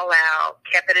wrote it all out,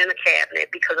 kept it in a cabinet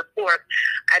because, of course,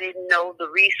 I didn't know the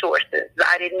resources.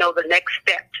 I didn't know the next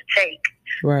step to take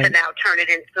to now turn it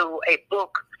into a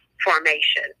book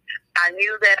formation. I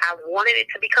knew that I wanted it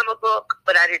to become a book,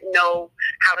 but I didn't know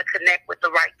how to connect with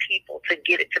the right people to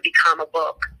get it to become a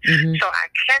book. So I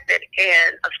kept it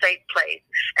in a safe place.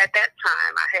 At that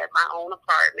time, I had my own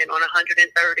apartment on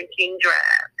 103rd and King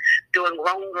Drive, doing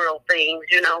grown girl things,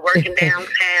 you know, working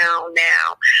downtown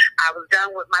now. I was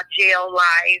done with my jail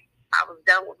life. I was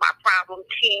done with my problem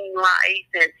teen life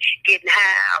and getting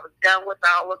high. I was done with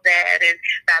all of that. And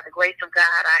by the grace of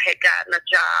God, I had gotten a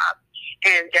job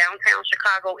in downtown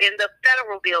Chicago in the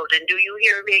Federal Building. Do you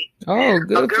hear me? Oh,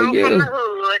 good for you. A girl from the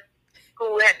hood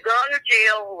who had gone to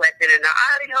jail, who had been in an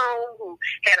oddity home, who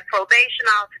had a probation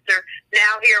officer.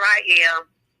 Now here I am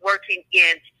working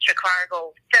in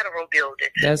Chicago Federal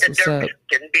Building, That's the what's up.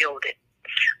 Durkin Building.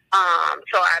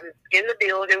 So I'm in the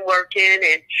building working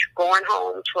and going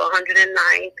home to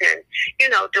 109th and, you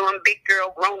know, doing big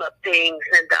girl grown-up things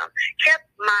and kept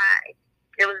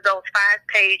it was those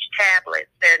 5-page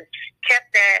tablets and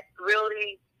kept that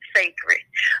really sacred.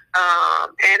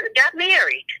 And got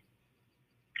married.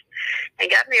 And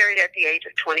got married at the age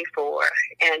of 24.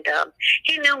 And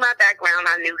he knew my background.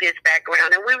 I knew his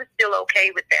background. And we were still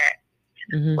okay with that.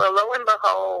 Well, lo and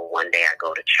behold, one day I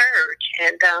go to church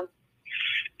and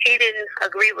he didn't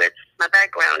agree with my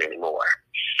background anymore.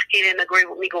 He didn't agree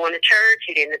with me going to church.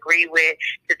 He didn't agree with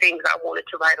the things I wanted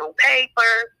to write on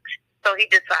paper. So he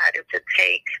decided to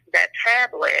take that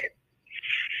tablet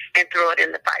and throw it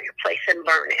in the fireplace and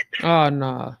burn it. Oh,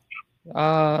 no.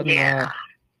 Yeah.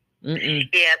 No.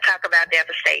 Yeah, talk about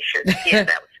devastation. Yeah,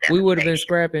 that was devastation. We would have been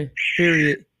scrapping,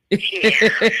 period. Yeah,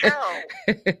 so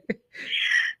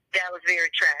that was very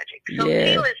tragic. So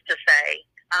needless to say,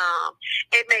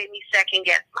 it made me second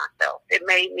guess myself. It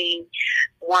made me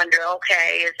wonder,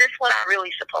 okay, is this what I'm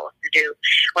really supposed to do?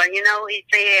 Well, you know, he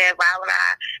said, why would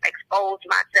I expose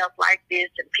myself like this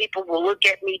and people will look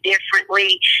at me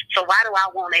differently? So why do I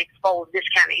want to expose this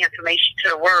kind of information to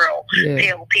the world?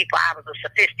 Tell people I was a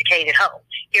sophisticated hoe.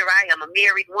 Here I am, a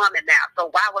married woman now. So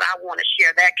why would I want to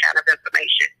share that kind of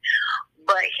information?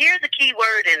 But here's the key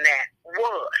word in that,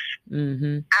 was.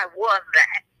 I was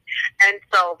that. And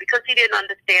so, because he didn't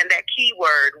understand that key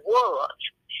word, was,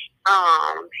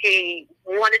 he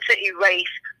wanted to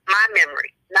erase my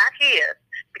memory, not his,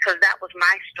 because that was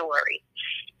my story.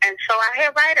 And so I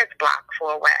had writer's block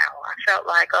for a while. I felt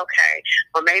like, okay,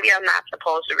 well, maybe I'm not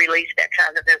supposed to release that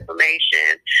kind of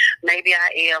information. Maybe I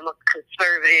am a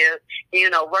conservative, you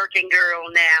know, working girl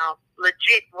now,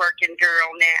 legit working girl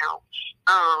now.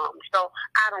 So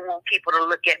I don't want people to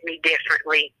look at me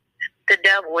differently. The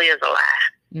devil is a lie.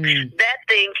 That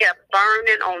thing kept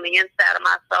burning on the inside of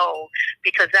my soul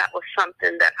because that was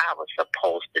something that I was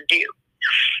supposed to do.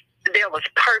 There was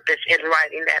purpose in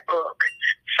writing that book.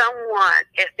 Someone,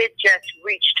 if it just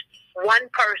reached one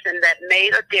person that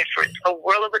made a difference, a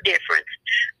world of a difference,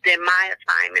 then my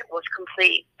assignment was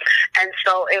complete. And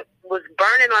so it was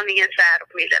burning on the inside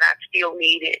of me that I still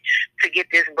needed to get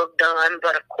this book done.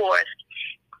 But of course,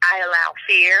 I allowed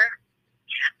fear,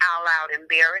 I allowed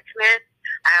embarrassment,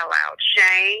 I allowed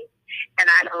shame, and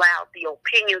I allowed the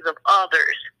opinions of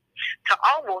others to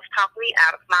almost talk me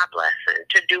out of my blessing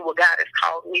to do what God has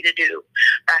called me to do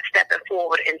by stepping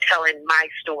forward and telling my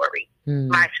story.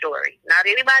 My story. Not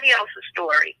anybody else's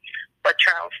story, but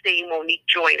Charles C. Monique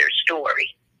Joyner's story.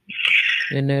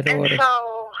 In that order.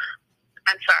 So,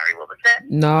 I'm sorry, what was that?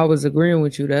 No, I was agreeing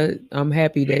with you. That I'm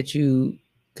happy that you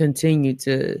continue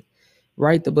to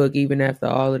write the book even after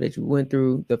all of that you went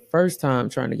through the first time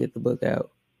trying to get the book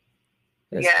out.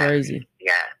 That's crazy.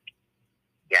 Yeah.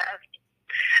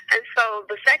 And so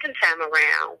the second time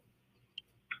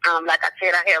around, like I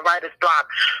said, I had writer's block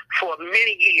for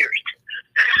many years.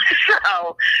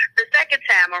 So the second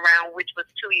time around, which was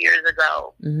 2 years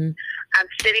ago, I'm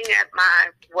sitting at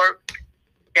my work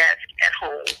desk at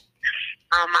home,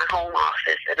 my home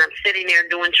office, and I'm sitting there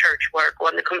doing church work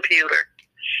on the computer.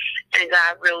 And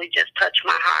God really just touched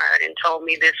my heart and told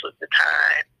me this was the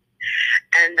time.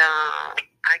 And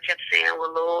I kept saying,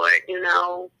 well, Lord, you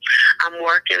know, I'm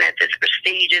working at this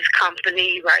prestigious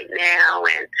company right now,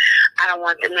 and I don't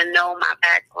want them to know my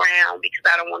background because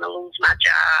I don't want to lose my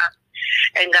job.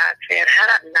 And God said, had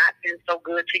I not been so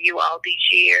good to you all these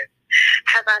years?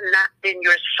 Have I not been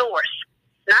your source?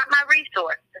 Not my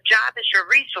resource. The job is your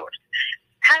resource.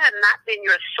 Had I not been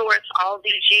your source all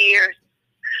these years?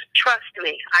 Trust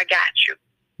me, I got you.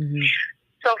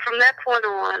 So from that point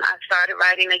on, I started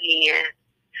writing again.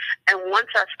 And once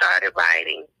I started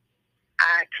writing,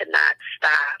 I could not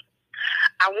stop.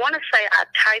 I want to say I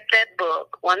typed that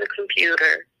book on the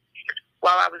computer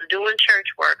while I was doing church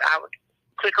work. I would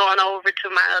click on over to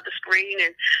my other screen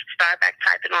and start back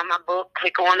typing on my book,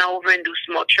 click on over and do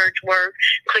some more church work,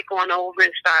 click on over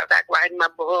and start back writing my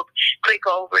book, click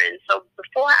over. And so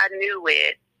before I knew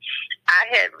it,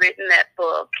 I had written that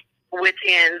book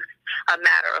within a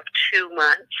matter of 2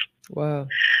 months. Wow.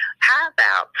 How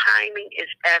about timing is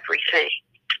everything?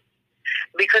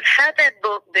 Because had that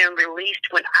book been released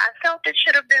when I felt it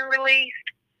should have been released,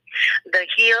 the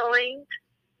healing,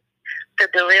 the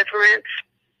deliverance,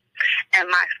 and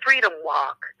my freedom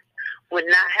walk would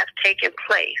not have taken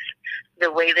place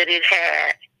the way that it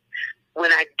had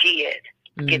when I did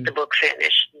get the book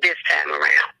finished this time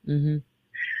around. Mm-hmm.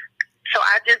 So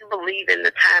I just believe in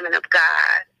the timing of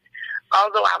God.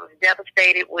 Although I was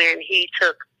devastated when he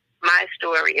took my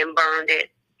story and burned it,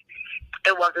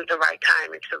 it wasn't the right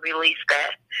timing to release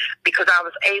that, because I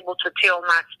was able to tell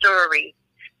my story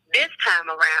this time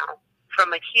around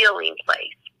from a healing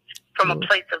place, from a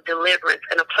place of deliverance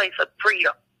and a place of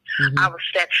freedom. Mm-hmm. I was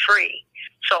set free.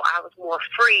 So I was more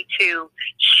free to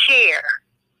share,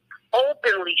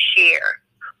 openly share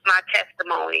my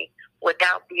testimony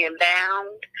without being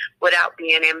bound, without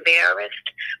being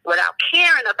embarrassed, without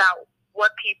caring about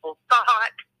what people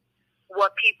thought,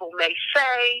 what people may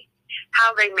say,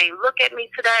 how they may look at me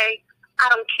today. I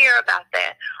don't care about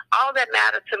that. All that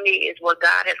matters to me is what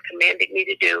God has commanded me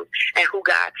to do and who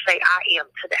God say I am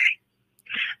today.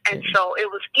 And so it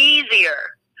was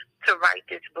easier to write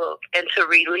this book and to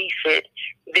release it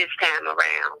this time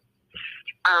around.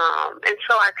 And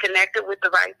so I connected with the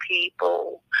right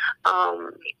people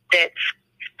that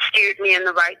steered me in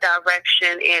the right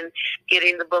direction in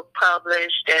getting the book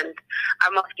published. And I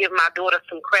must give my daughter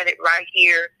some credit right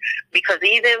here, because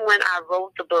even when I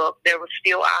wrote the book, there were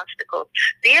still obstacles.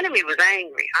 The enemy was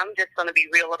angry. I'm just going to be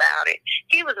real about it.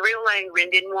 He was real angry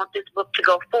and didn't want this book to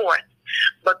go forth.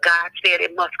 But God said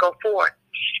it must go forth.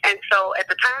 And so at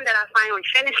the time that I finally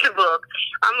finished the book,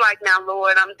 I'm like, now,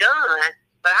 Lord, I'm done,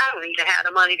 but I don't even have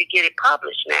the money to get it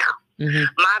published now. Mm-hmm.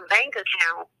 My bank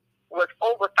account was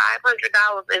over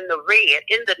 $500 in the red,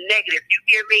 in the negative. You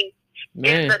hear me?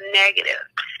 Man. In the negative.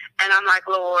 And I'm like,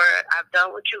 Lord, I've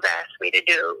done what you've asked me to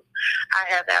do.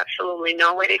 I have absolutely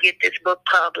no way to get this book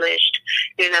published.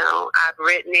 You know, I've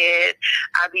written it.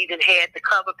 I've even had the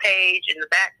cover page and the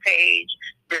back page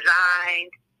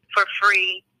designed for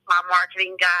free. My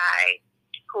marketing guy,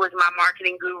 who is my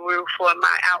marketing guru for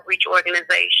my outreach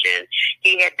organization,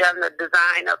 he had done the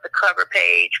design of the cover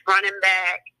page, front and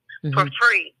back, for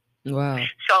free. Wow.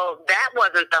 So that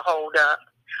wasn't the holdup.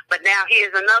 But now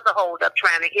here's another holdup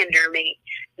trying to hinder me.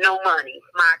 No money.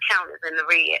 My account is in the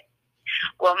red.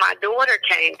 Well, my daughter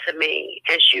came to me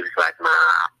and she was like, Mom,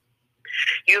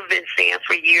 you've been saying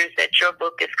for years that your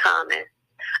book is coming.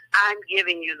 I'm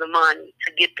giving you the money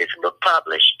to get this book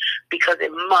published because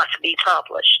it must be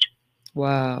published.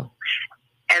 Wow.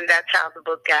 And that's how the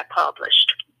book got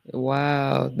published.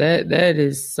 Wow. That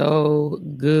is so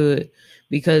good,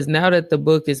 because now that the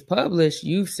book is published,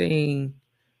 you've seen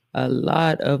a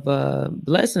lot of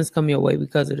blessings come your way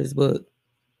because of this book.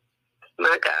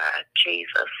 My God,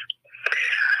 Jesus.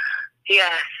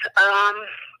 Yes.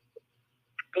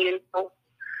 You know,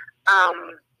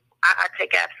 I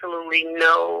take absolutely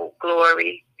no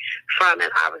glory from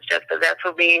it. I was just a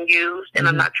vessel being used, and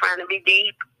I'm not trying to be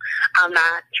deep. I'm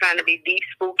not trying to be deep,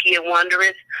 spooky, and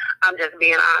wondrous. I'm just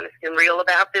being honest and real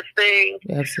about this thing.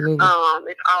 Absolutely.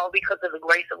 It's all because of the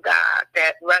grace of God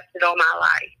that rested on my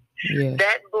life. Yeah.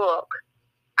 That book,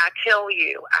 I tell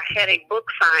you, I had a book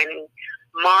signing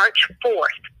March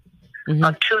 4th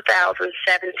of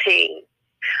 2017.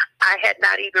 I had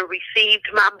not even received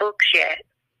my books yet,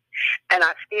 and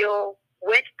I still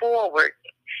went forward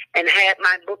and had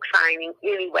my book signing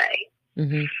anyway.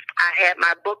 I had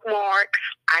my bookmarks,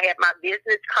 I had my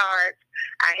business cards,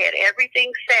 I had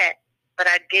everything set, but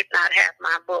I did not have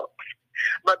my books.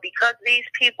 But because these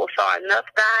people saw enough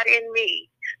God in me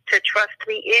to trust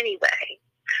me anyway,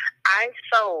 I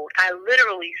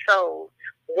literally sold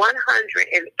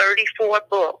 134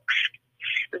 books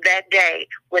that day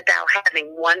without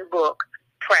having one book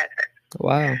present.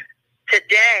 Wow.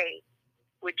 Today,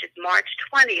 which is March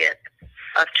 20th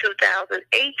of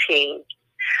 2018,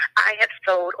 I have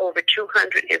sold over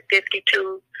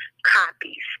 252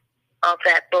 copies of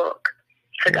that book.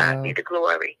 To God be the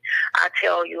glory. I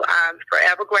tell you, I'm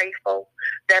forever grateful.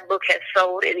 That book has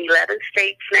sold in 11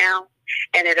 states now,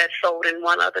 and it has sold in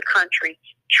one other country,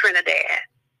 Trinidad.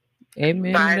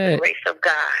 Amen. By the grace of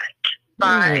God.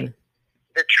 By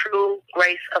the true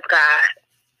grace of God.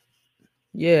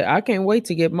 Yeah, I can't wait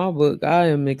to get my book. I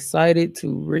am excited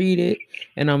to read it,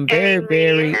 and I'm very,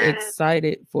 very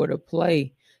excited for the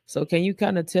play. So can you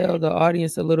kind of tell the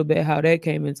audience a little bit how that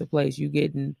came into place, you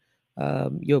getting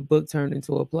your book turned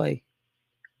into a play?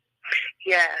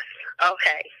 Yes.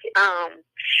 Okay.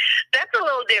 That's a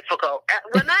little difficult.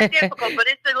 Well, not difficult, but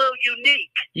it's a little unique.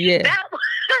 Yeah.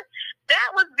 That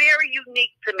was very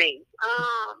unique to me.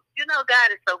 You know,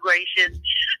 God is so gracious.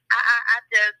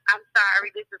 I'm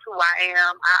sorry. This is who I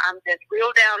am. I'm just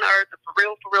real down to earth, for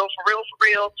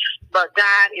real. But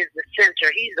God is the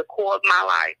center. He's the core of my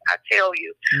life. I tell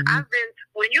you,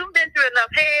 when you've been through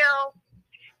enough hell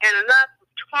and enough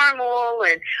turmoil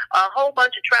and a whole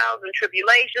bunch of trials and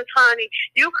tribulations, honey,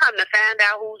 you come to find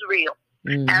out who's real.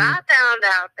 And I found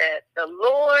out that the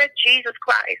Lord Jesus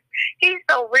Christ, he's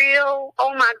so real.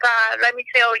 Oh, my God. Let me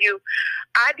tell you,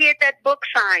 I did that book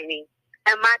signing,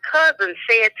 and my cousin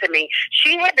said to me,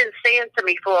 she had been saying to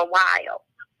me for a while,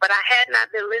 but I had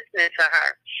not been listening to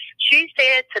her. She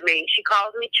said to me, she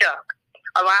calls me Chuck.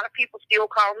 A lot of people still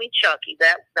call me Chucky.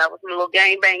 That was my little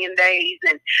gang-banging days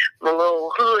and my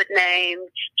little hood name,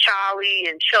 Charlie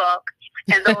and Chuck.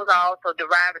 And those are also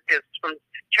derivatives from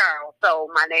Charles. So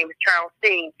my name is Charles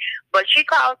Steen. But she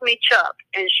calls me Chuck.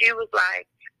 And she was like,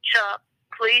 Chuck,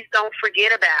 please don't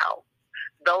forget about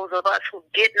those of us who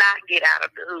did not get out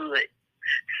of the hood.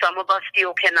 Some of us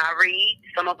still cannot read.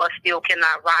 Some of us still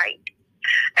cannot write.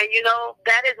 And, you know,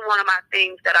 that is one of my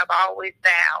things that I've always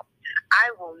vowed. I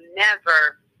will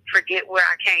never forget where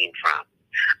I came from.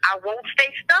 I won't stay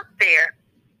stuck there,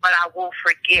 but I won't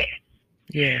forget.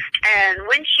 Yeah. And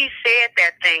when she said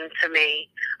that thing to me,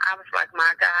 I was like,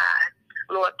 my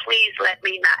God, Lord, please let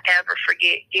me not ever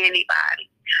forget anybody.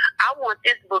 I want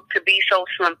this book to be so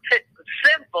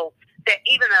simple that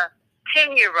even a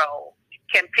 10-year-old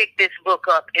can pick this book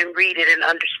up and read it and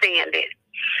understand it.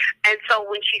 And so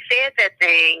when she said that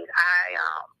thing, I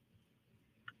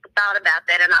thought about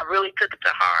that, and I really took it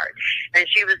to heart. And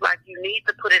she was like, you need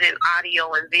to put it in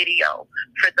audio and video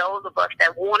for those of us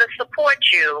that want to support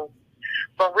you,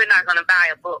 but we're not going to buy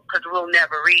a book because we'll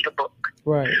never read a book.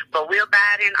 Right. But we'll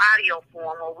buy it in audio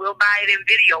form, or we'll buy it in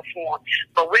video form,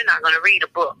 but we're not going to read a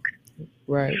book.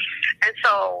 Right. And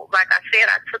so, like I said,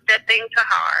 I took that thing to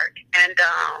heart. And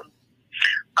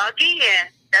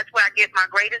again, that's where I get my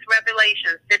greatest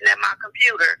revelations, sitting at my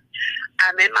computer.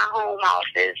 I'm in my home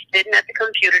office, sitting at the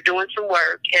computer doing some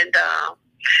work, and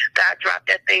God dropped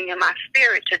that thing in my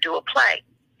spirit to do a play.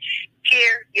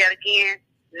 Here, yet again,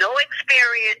 no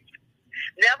experience,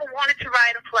 never wanted to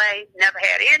write a play, never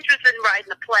had interest in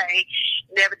writing a play,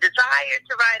 never desired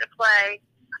to write a play.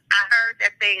 I heard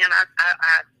that thing, and I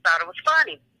thought it was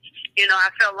funny. You know,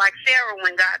 I felt like Sarah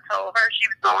when God told her she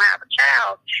was going to have a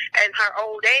child in her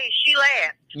old age. She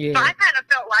laughed. Yeah. So I kind of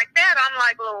felt like that. I'm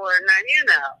like, Lord, now, you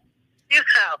know,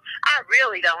 I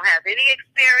really don't have any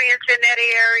experience in that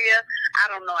area. I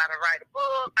don't know how to write a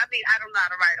book. I mean, I don't know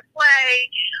how to write a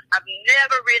play. I've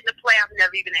never written a play. I've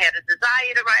never even had a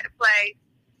desire to write a play.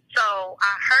 So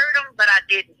I heard him, but I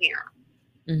didn't hear him.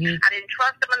 Mm-hmm. I didn't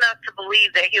trust him enough to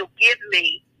believe that he'll give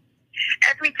me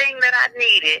everything that I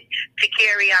needed to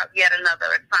carry out yet another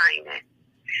assignment.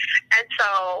 And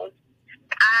so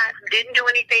I didn't do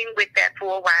anything with that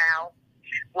for a while.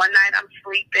 One night I'm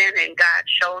sleeping and God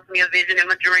shows me a vision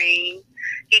in a dream.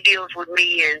 He deals with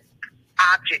me in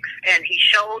objects, and he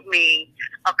showed me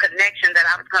a connection that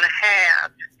I was going to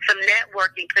have, some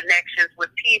networking connections with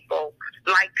people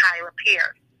like Tyler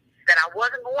Perry. That I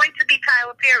wasn't going to be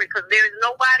Tyler Perry because there is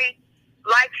nobody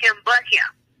like him but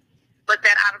him. But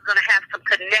that I was going to have some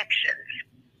connections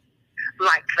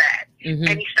like that. Mm-hmm.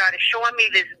 And he started showing me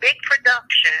this big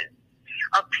production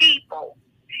of people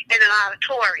in an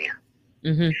auditorium.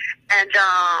 Mm-hmm. And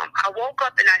I woke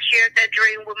up and I shared that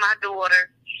dream with my daughter.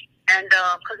 And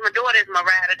because my daughter is my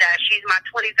ride or die. She's my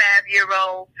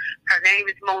 25-year-old. Her name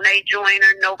is Monet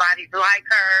Joyner. Nobody's like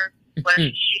her. But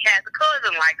she has a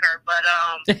cousin like her. But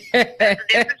that's a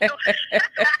different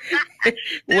story.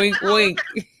 Wink, wink.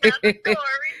 That's a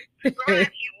story. Right,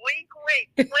 wink,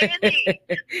 wink.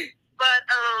 But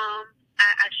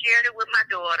I shared it with my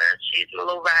daughter. She's my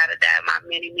little ride or die, my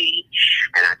mini-me.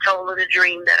 And I told her the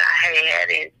dream that I had,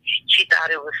 and she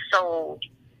thought it was so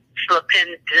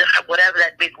flippant, whatever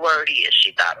that big word is.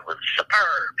 She thought it was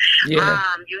superb. Yeah.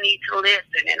 Mom, you need to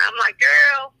listen. And I'm like,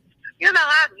 girl, you know,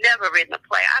 I've never written a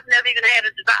play. I've never even had a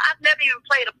desire. I've never even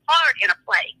played a part in a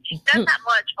play. That's not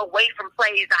much away from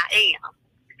plays I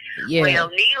am. Yeah. Well,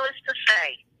 needless to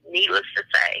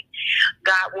say,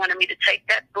 God wanted me to take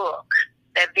that book,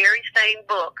 that very same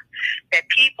book that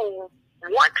people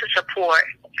want to support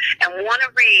and want to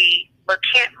read but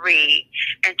can't read,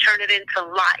 and turn it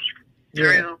into life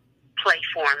through play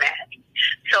format.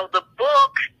 So the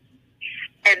book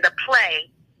and the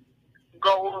play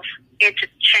goes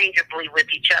interchangeably with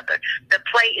each other. The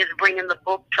play is bringing the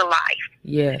book to life.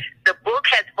 Yeah. The book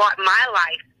has brought my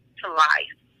life to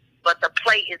life, but the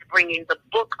play is bringing the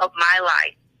book of my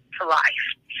life to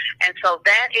life. And so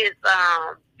that is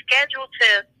scheduled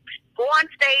to go on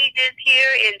stages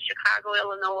here in Chicago,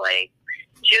 Illinois,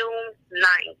 June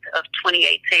 9th of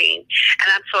 2018.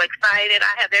 And I'm so excited.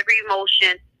 I have every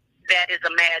emotion that is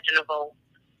imaginable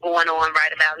going on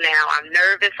right about now. I'm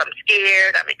nervous, I'm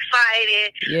scared, I'm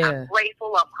excited, I'm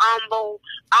grateful, I'm humble,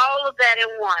 all of that in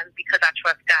one, because I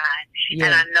trust God.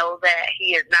 And I know that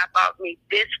He has not brought me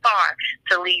this far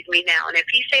to leave me now. And if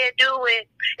He said do it,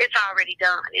 it's already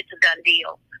done. It's a done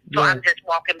deal. So I'm just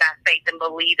walking by faith and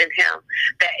believing Him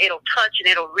that it'll touch and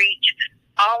it'll reach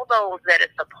all those that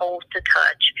it's supposed to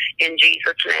touch in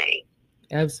Jesus' name.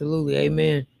 Absolutely.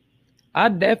 Amen. I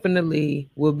definitely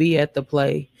will be at the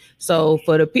play. So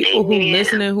for the people who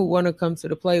listening who want to come to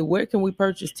the play, where can we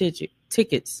purchase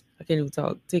tickets? I can't even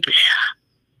talk. Tickets.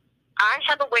 I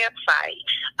have a website.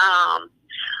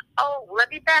 Let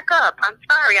me back up. I'm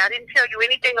sorry. I didn't tell you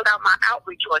anything about my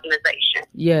outreach organization.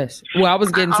 Yes. Well, I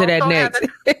was getting to that next.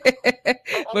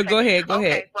 But go ahead. Go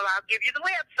ahead. Well, I'll give you the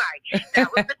website. That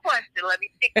was the question. Let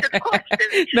me stick to the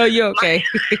question. No, you're okay.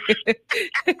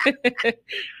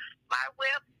 My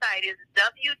website is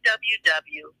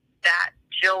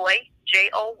www.joy,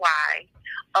 J-O-Y,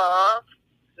 of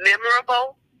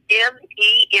memorable,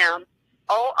 MEMORABLE,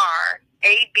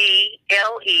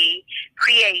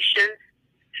 creations,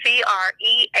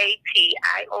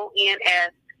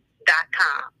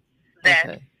 CREATIONS.com.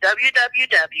 That's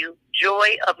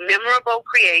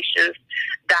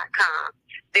www.joyofmemorablecreations.com.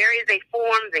 There is a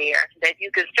form there that you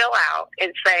can fill out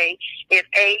and say if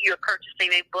you're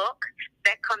purchasing a book.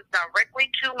 That comes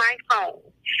directly to my phone,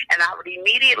 and I would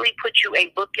immediately put you a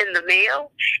book in the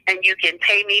mail, and you can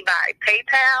pay me by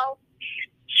PayPal,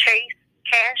 Chase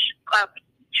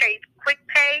Quick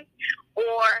Pay,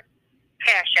 or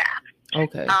Cash App.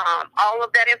 Okay. All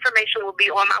of that information will be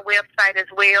on my website as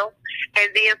well.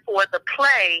 And then for the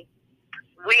play,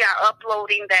 we are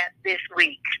uploading that this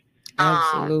week.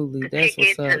 Absolutely. The That's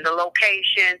tickets what's up. and the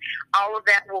location, all of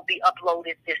that will be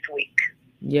uploaded this week.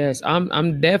 Yes,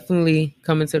 I'm definitely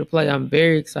coming to the play. I'm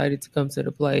very excited to come to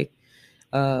the play.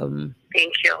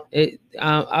 Thank you.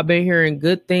 I've been hearing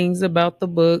good things about the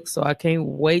book, so I can't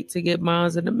wait to get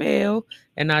mine in the mail.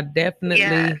 And I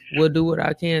definitely will do what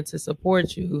I can to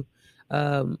support you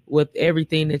with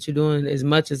everything that you're doing as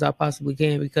much as I possibly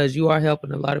can, because you are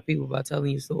helping a lot of people by telling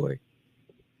your story.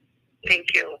 Thank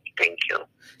you. Thank you.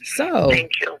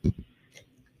 Thank you.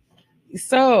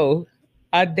 So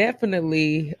I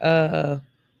definitely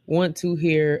want to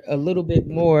hear a little bit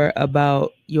more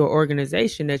about your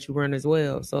organization that you run as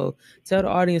well. So tell the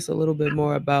audience a little bit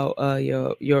more about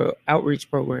your outreach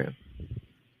program.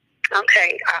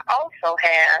 Okay. I also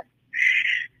have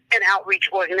an outreach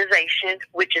organization,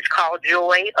 which is called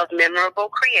Joy of Memorable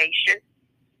Creation.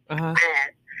 And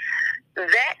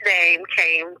that name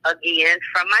came again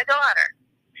from my daughter.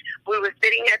 We were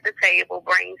sitting at the table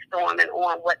brainstorming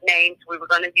on what names we were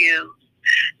going to use.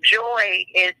 Joy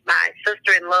is my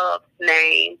sister-in-law's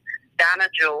name, Donna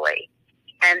Joy.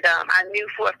 And I knew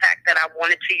for a fact that I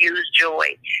wanted to use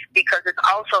Joy because it's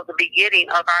also the beginning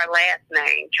of our last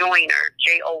name, Joyner,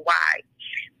 J-O-Y.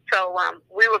 So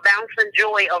we were bouncing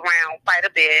Joy around quite a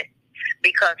bit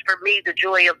because for me, the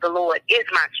joy of the Lord is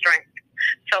my strength.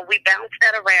 So we bounced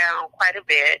that around quite a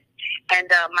bit. And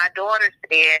my daughter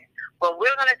said, well,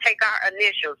 we're going to take our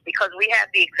initials because we have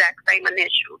the exact same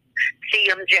initials,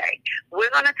 CMJ. We're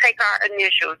going to take our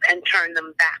initials and turn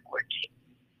them backwards.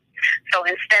 So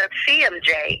instead of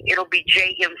CMJ, it'll be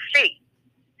JMC.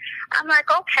 I'm like,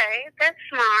 okay, that's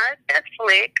smart. That's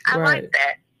slick. I like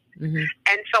that. Mm-hmm.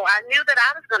 And so I knew that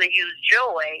I was going to use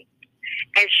Joy,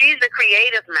 and she's a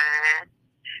creative mind.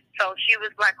 So she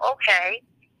was like, okay,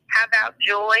 how about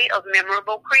Joy of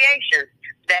Memorable Creations?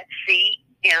 That's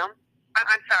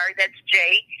that's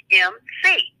JMC.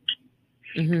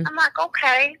 Mm-hmm. I'm like,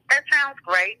 okay, that sounds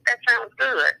great. That sounds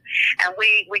good. And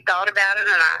we thought about it,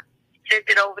 and I sent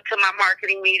it over to my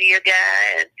marketing media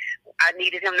guy, and I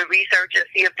needed him to research and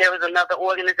see if there was another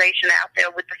organization out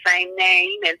there with the same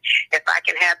name, and if I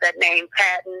can have that name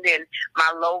patented and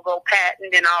my logo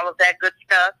patented and all of that good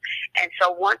stuff. And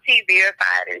so once he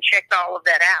verified and checked all of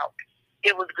that out,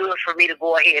 it was good for me to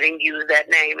go ahead and use that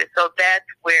name. And so that's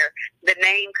where the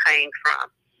name came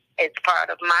from. It's part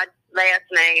of my last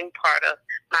name, part of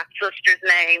my sister's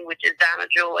name, which is Donna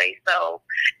Joy. So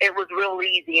it was real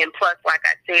easy. And plus, like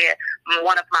I said,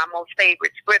 one of my most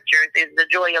favorite scriptures is the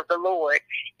joy of the Lord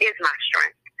is my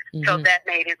strength. So that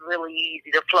made it really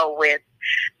easy to flow with.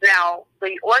 Now,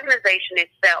 the organization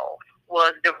itself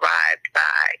was derived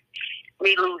by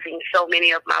me losing so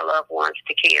many of my loved ones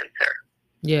to cancer.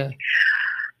 Yeah.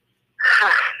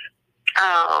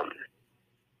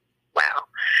 Wow.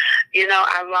 You know,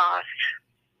 I lost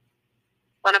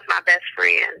one of my best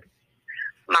friends,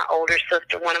 my older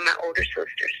sister, one of my older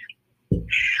sisters.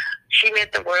 She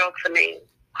meant the world to me.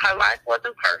 Her life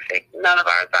wasn't perfect. None of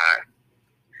ours are.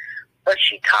 But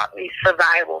she taught me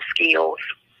survival skills.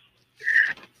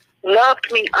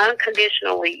 Loved me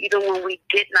unconditionally, even when we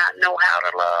did not know how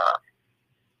to love.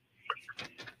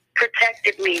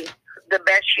 Protected me the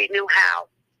best she knew how.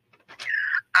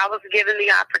 I was given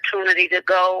the opportunity to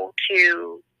go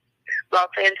to Los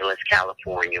Angeles,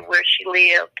 California, where she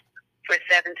lived for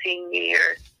 17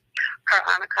 years. Her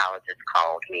oncologist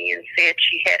called me and said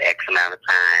she had X amount of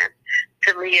time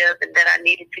to live and that I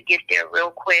needed to get there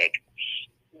real quick.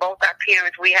 Both our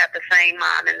parents, we have the same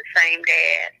mom and the same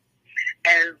dad,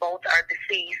 and both are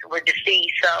were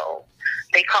deceased, so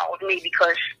they called me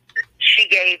because she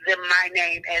gave them my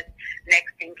name as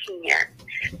next in kin.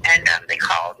 And they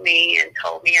called me and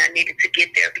told me I needed to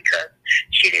get there because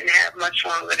she didn't have much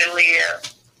longer to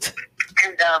live.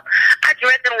 And I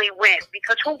dreadfully went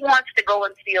because who wants to go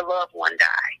and see a loved one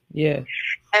die? Yeah.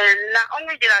 And not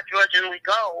only did I grudgingly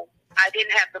go, I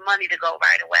didn't have the money to go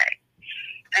right away.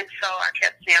 And so I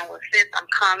kept saying, well, sis, I'm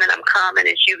coming.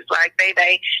 And she was like,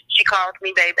 baby, she called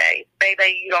me,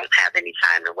 baby, you don't have any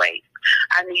time to wait.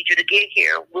 I need you to get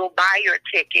here. We'll buy your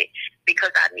ticket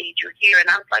because I need you here. And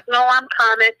I was like, no, I'm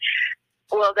coming.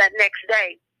 Well, that next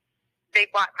day, they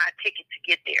bought my ticket to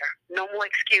get there. No more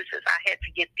excuses. I had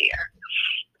to get there.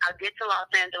 I get to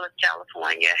Los Angeles,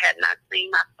 California. Had not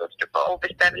seen my sister for over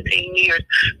 17 years.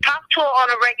 Talked to her on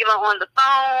a regular on the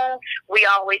phone. We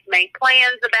always made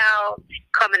plans about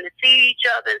coming to see each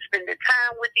other and spending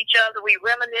time with each other. We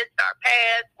reminisced our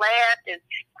past, laughed, and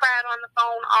cried on the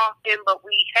phone often, but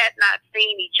we had not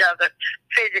seen each other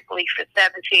physically for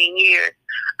 17 years.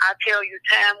 I tell you,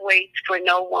 time waits for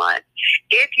no one.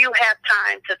 If you have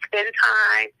time to spend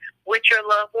time with your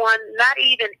loved one, not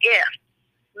even if,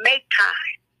 make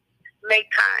time.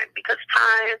 Make time, because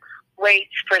time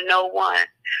waits for no one.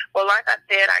 Well, like I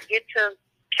said, I get to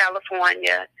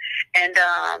California, and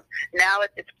now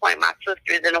at this point, my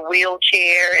sister is in a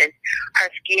wheelchair, and her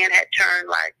skin had turned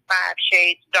like 5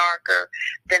 shades darker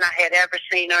than I had ever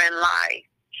seen her in life.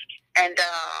 And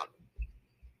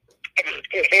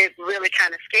it really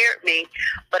kind of scared me,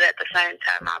 but at the same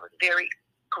time, I was very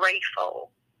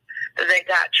grateful that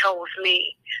God chose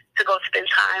me to go spend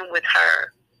time with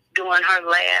her during her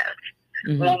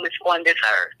last moments on this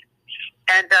earth.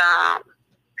 And I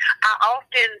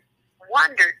often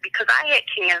wondered, because I had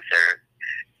cancer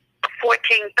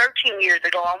 13 years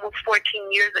ago, almost 14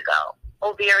 years ago,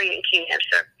 ovarian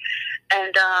cancer.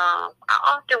 And I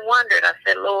often wondered, I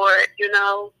said, Lord, you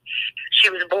know, she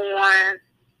was born,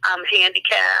 I'm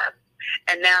handicapped,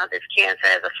 and now this cancer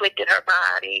has afflicted her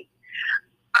body.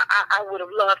 I would have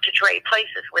loved to trade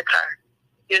places with her.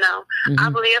 You know,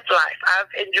 I've lived life.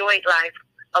 I've enjoyed life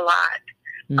a lot.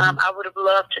 I would have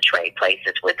loved to trade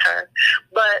places with her.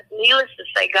 But needless to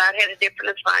say, God had a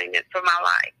different assignment for my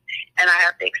life. And I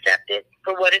have to accept it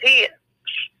for what it is.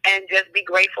 And just be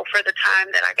grateful for the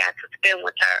time that I got to spend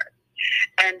with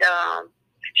her. And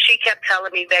she kept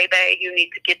telling me, baby, you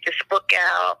need to get this book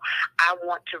out. I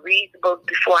want to read the book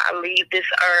before I leave this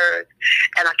earth.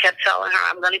 And I kept telling her,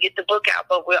 I'm going to get the book out,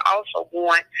 but we're also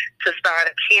going to start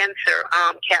a cancer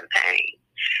campaign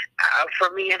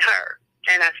for me and her.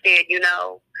 And I said, you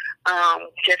know,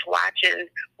 just watching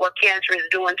what cancer is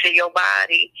doing to your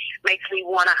body makes me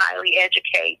want to highly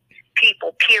educate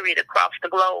people, period, across the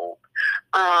globe.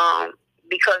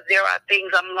 Because there are things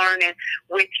I'm learning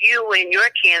with you and your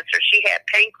cancer. She had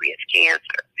pancreas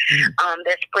cancer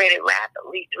that spread it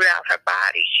rapidly throughout her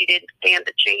body. She didn't stand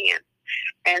a chance.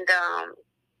 And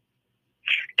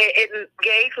it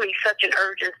gave me such an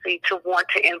urgency to want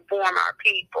to inform our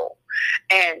people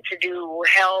and to do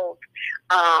health.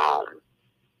 I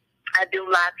do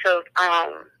lots of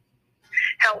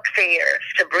health fairs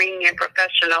to bring in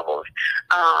professionals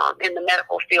in the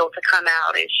medical field to come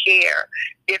out and share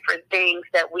different things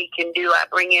that we can do. I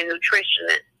bring in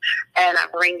nutritionists, and I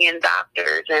bring in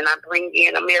doctors, and I bring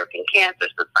in American Cancer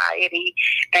Society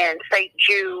and St.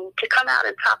 Jude to come out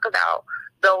and talk about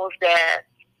those that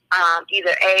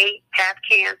either A, have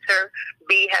cancer,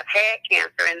 B, have had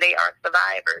cancer and they are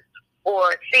survivors,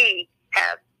 or C,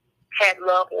 have had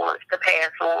loved ones to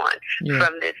pass on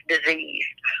from this disease.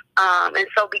 And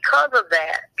so because of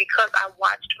that, because I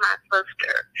watched my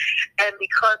sister, and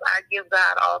because I give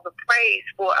God all the praise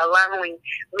for allowing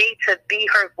me to be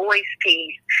her voice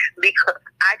piece, because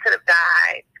I could have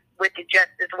died with it just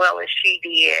as well as she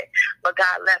did, but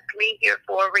God left me here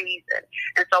for a reason.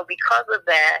 And so because of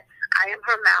that, I am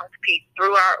her mouthpiece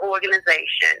through our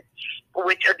organization,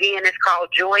 which again is called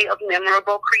Joy of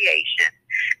Memorable Creation.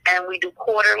 And we do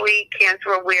quarterly cancer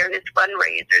awareness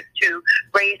fundraisers to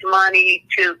raise money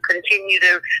to continue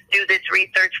to do this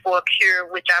research for a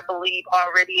cure, which I believe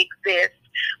already exists.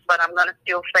 But I'm going to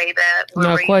still say that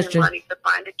we're raising money to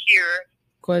find a cure.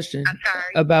 Question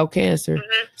about cancer.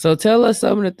 So tell us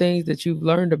some of the things that you've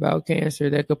learned about cancer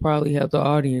that could probably help the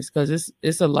audience, because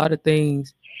it's a lot of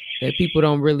things that people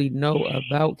don't really know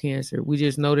about cancer. We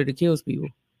just know that it kills people.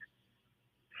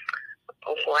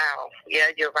 Oh, wow. Yeah,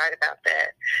 you're right about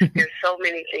that. There's so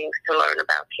many things to learn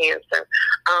about cancer,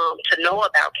 to know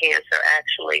about cancer,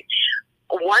 actually.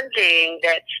 One thing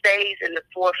that stays in the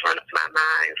forefront of my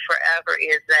mind forever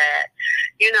is that,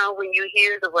 you know, when you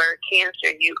hear the word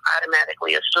cancer, you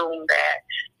automatically assume that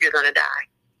you're going to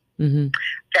die.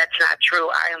 That's not true.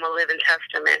 I am a living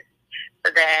testament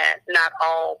that not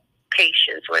all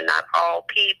patients or not all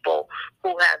people who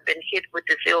have been hit with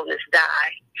this illness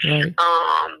die.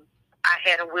 I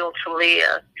had a will to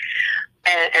live.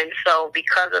 And so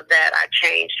because of that, I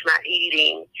changed my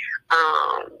eating,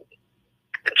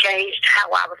 changed how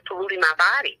I was polluting my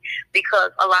body,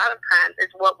 because a lot of times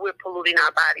it's what we're polluting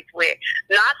our bodies with.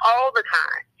 Not all the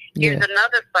time. Here's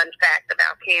another fun fact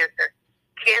about cancer.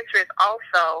 Cancer is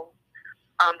also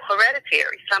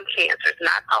hereditary. Some cancers,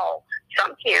 not all.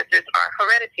 Some cancers are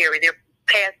hereditary. They're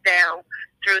passed down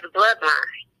through the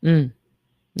bloodline.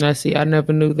 I see. I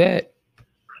never knew that.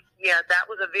 Yeah, that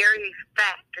was a very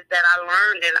fact that I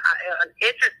learned, and an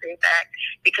interesting fact,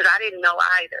 because I didn't know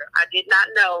either. I did not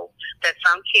know that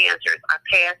some cancers are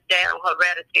passed down,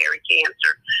 hereditary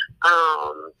cancer.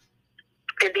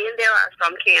 And then there are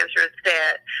some cancers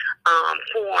that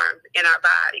form in our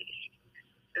bodies.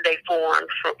 They form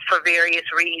for various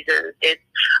reasons. It's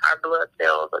our blood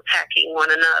cells attacking one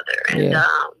another. And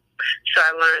so I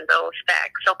learned those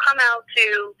facts. So come out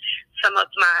to some of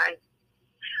my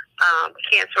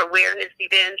cancer awareness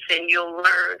events, and you'll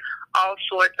learn all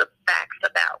sorts of facts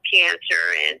about cancer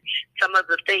and some of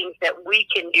the things that we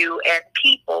can do as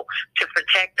people to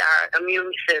protect our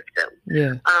immune system,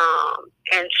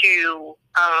 and to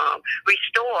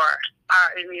restore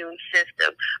our immune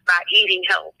system by eating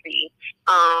healthy,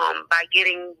 by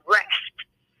getting rest.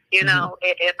 You know,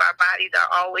 if our bodies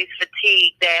are always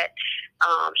fatigued, that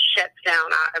shuts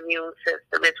down our immune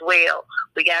system as well.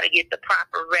 We got to get the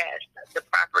proper rest, the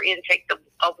proper intake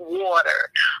of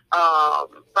water,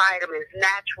 vitamins,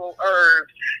 natural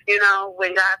herbs. You know,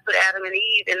 when God put Adam and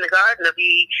Eve in the Garden of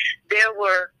Eden, there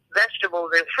were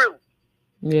vegetables and fruit.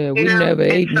 Yeah, we never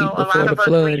ate meat before the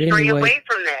flood anyway. Stray away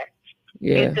from that.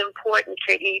 It's important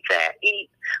to eat that, eat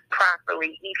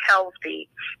properly, eat healthy.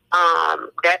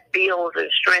 That builds and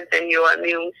strengthens your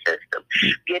immune system.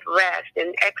 Get rest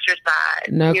and exercise.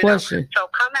 Now, question. So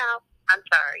come out. I'm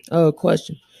sorry. Oh,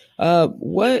 question.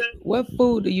 What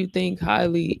food do you think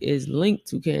highly is linked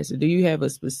to cancer? Do you have a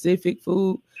specific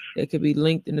food that could be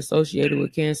linked and associated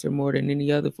with cancer more than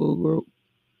any other food group?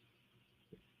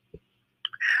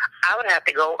 I would have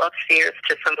to go upstairs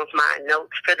to some of my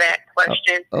notes for that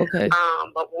question. Okay.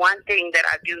 But one thing that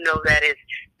I do know that is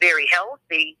very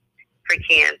healthy for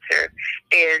cancer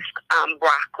is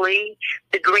broccoli,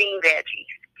 the green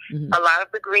veggies. A lot of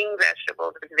the green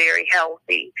vegetables is very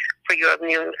healthy for your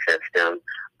immune system.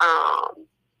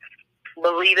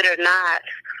 Believe it or not,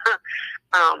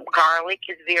 garlic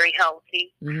is very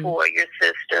healthy for your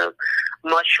system.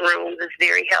 Mushrooms is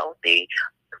very healthy.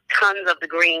 Tons of the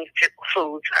green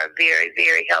foods are very,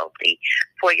 very healthy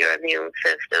for your immune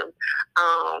system.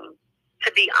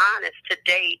 To be honest, to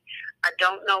date, I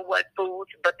don't know what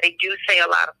foods, but they do say a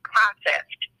lot of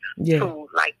processed food,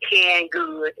 like canned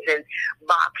goods and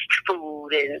boxed food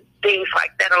and things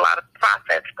like that. A lot of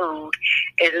processed food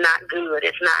is not good.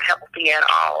 It's not healthy at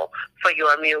all for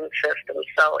your immune system.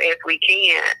 So if we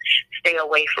can, stay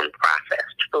away from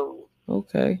processed food.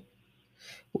 Okay.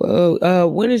 Well,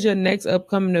 when is your next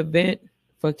upcoming event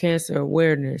for cancer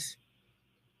awareness?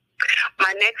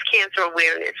 My next cancer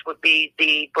awareness would be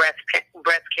the breast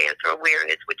cancer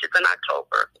awareness, which is in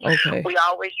October. Okay. We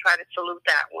always try to salute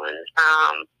that one.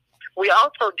 We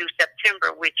also do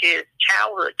September, which is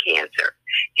childhood cancer.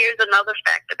 Here's another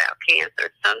fact about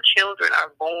cancer. Some children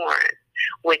are born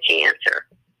with cancer.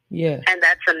 Yeah. And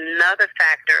that's another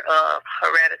factor of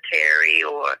hereditary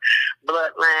or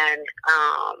bloodline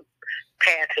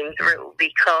passing through,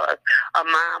 because a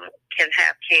mom can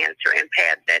have cancer and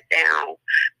pass that down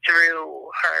through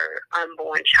her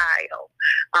unborn child.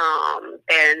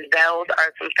 And those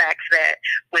are some facts that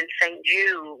when St.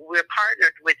 Jude, we're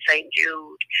partnered with St.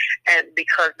 Jude, and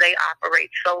because they operate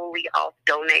solely off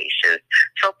donations.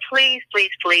 So please,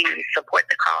 please, please support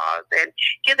the cause and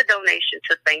give a donation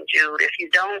to St. Jude. If you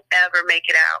don't ever make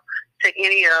it out to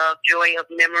any of Joy of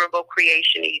Memorable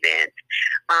Creation events,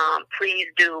 please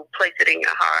do place it in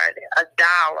your heart. $1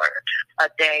 a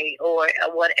day or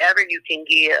whatever you can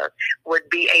give would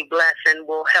be a blessing,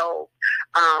 will help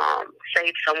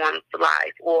save someone's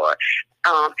life or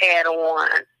add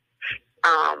on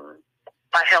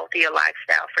a healthier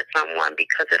lifestyle for someone,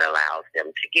 because it allows them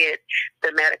to get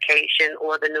the medication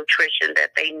or the nutrition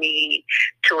that they need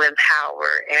to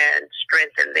empower and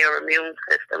strengthen their immune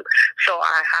system. So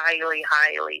I highly,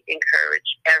 highly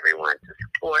encourage everyone to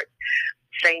support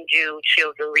St. Jude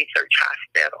Children's Research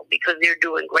Hospital, because they're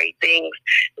doing great things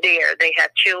there. They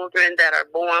have children that are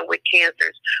born with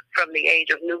cancers from the age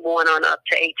of newborn on up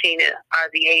to 18 are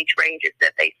the age ranges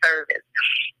that they service.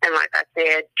 And like I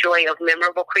said, Joy of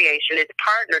Memorable Creation is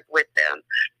partnered with them.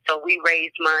 So we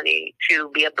raise money to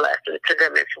be a blessing to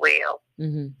them as well.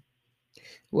 Mm-hmm.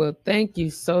 Well, thank you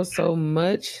so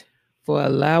much for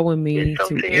allowing me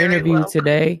to interview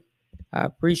today. I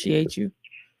appreciate you.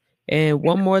 And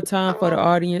one more time for the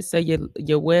audience, say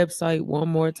your website one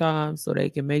more time so they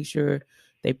can make sure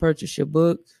they purchase your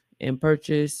book and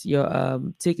purchase your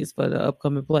tickets for the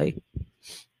upcoming play.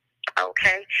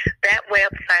 Okay. That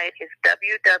website is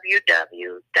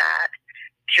www.memorable,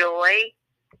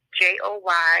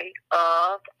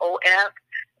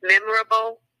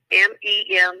 MEMORABLE,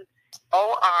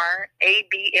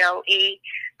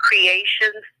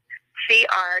 creations,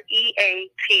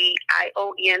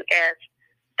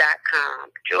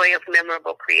 CREATIONS.com,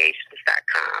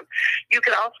 joyofmemorablecreations.com. You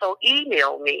can also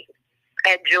email me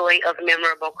at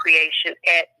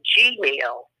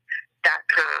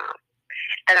joyofmemorablecreation@gmail.com.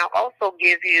 And I'll also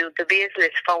give you the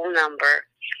business phone number.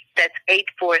 That's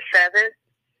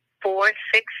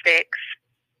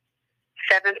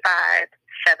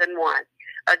 847-466-7571.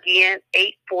 Again,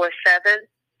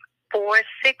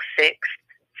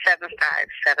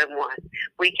 847-466-7571.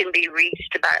 We can be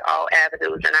reached by all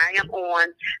avenues. And I am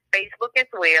on Facebook as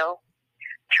well,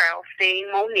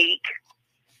 Charlestine Monique,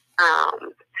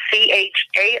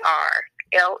 CharlesTine,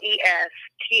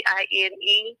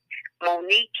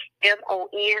 Monique,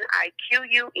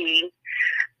 Monique.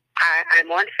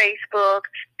 I'm on Facebook.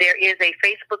 There is a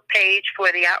Facebook page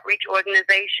for the outreach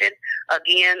organization.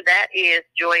 Again, that is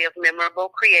Joy of Memorable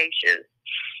Creation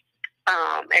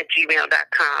at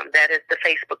gmail.com. That is the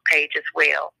Facebook page as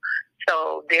well.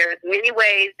 So there's many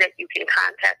ways that you can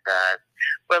contact us.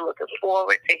 We're looking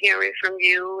forward to hearing from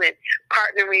you and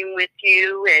partnering with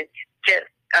you and just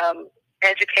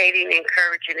educating,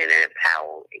 encouraging, and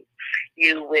empowering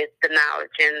you with the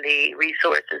knowledge and the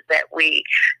resources that we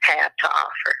have to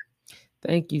offer.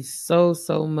 Thank you so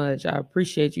much. I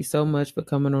appreciate you so much for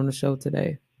coming on the show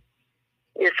today.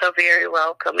 You're so very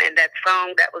welcome. And that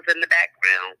song that was in the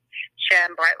background,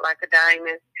 Shine Bright Like a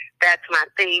Diamond, that's my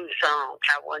theme song.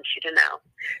 I want you to know.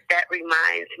 That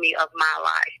reminds me of my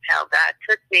life, how God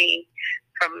took me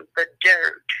from the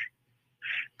dirt.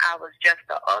 I was just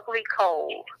an ugly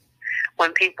coal.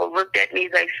 When people looked at me,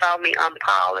 they saw me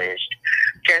unpolished,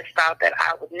 just thought that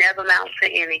I would never amount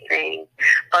to anything.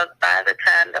 But by the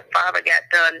time the Father got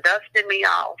done dusting me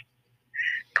off,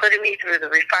 putting me through the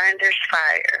refiner's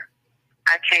fire,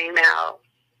 I came out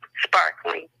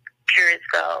sparkling, pure as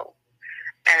gold.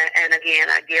 And again,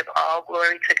 I give all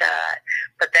glory to God.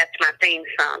 But that's my theme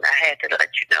song. I had to let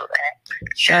you know that.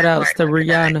 Shout outs to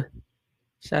Rihanna.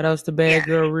 Shout outs to Bad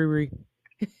Girl Riri.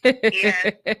 Yes.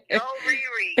 Go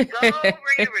Riri. Go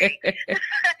Riri.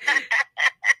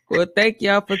 Well, thank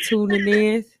y'all for tuning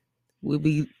in. We'll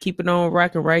be keeping on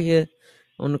rocking right here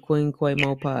on the Queen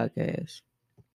Quaymo podcast.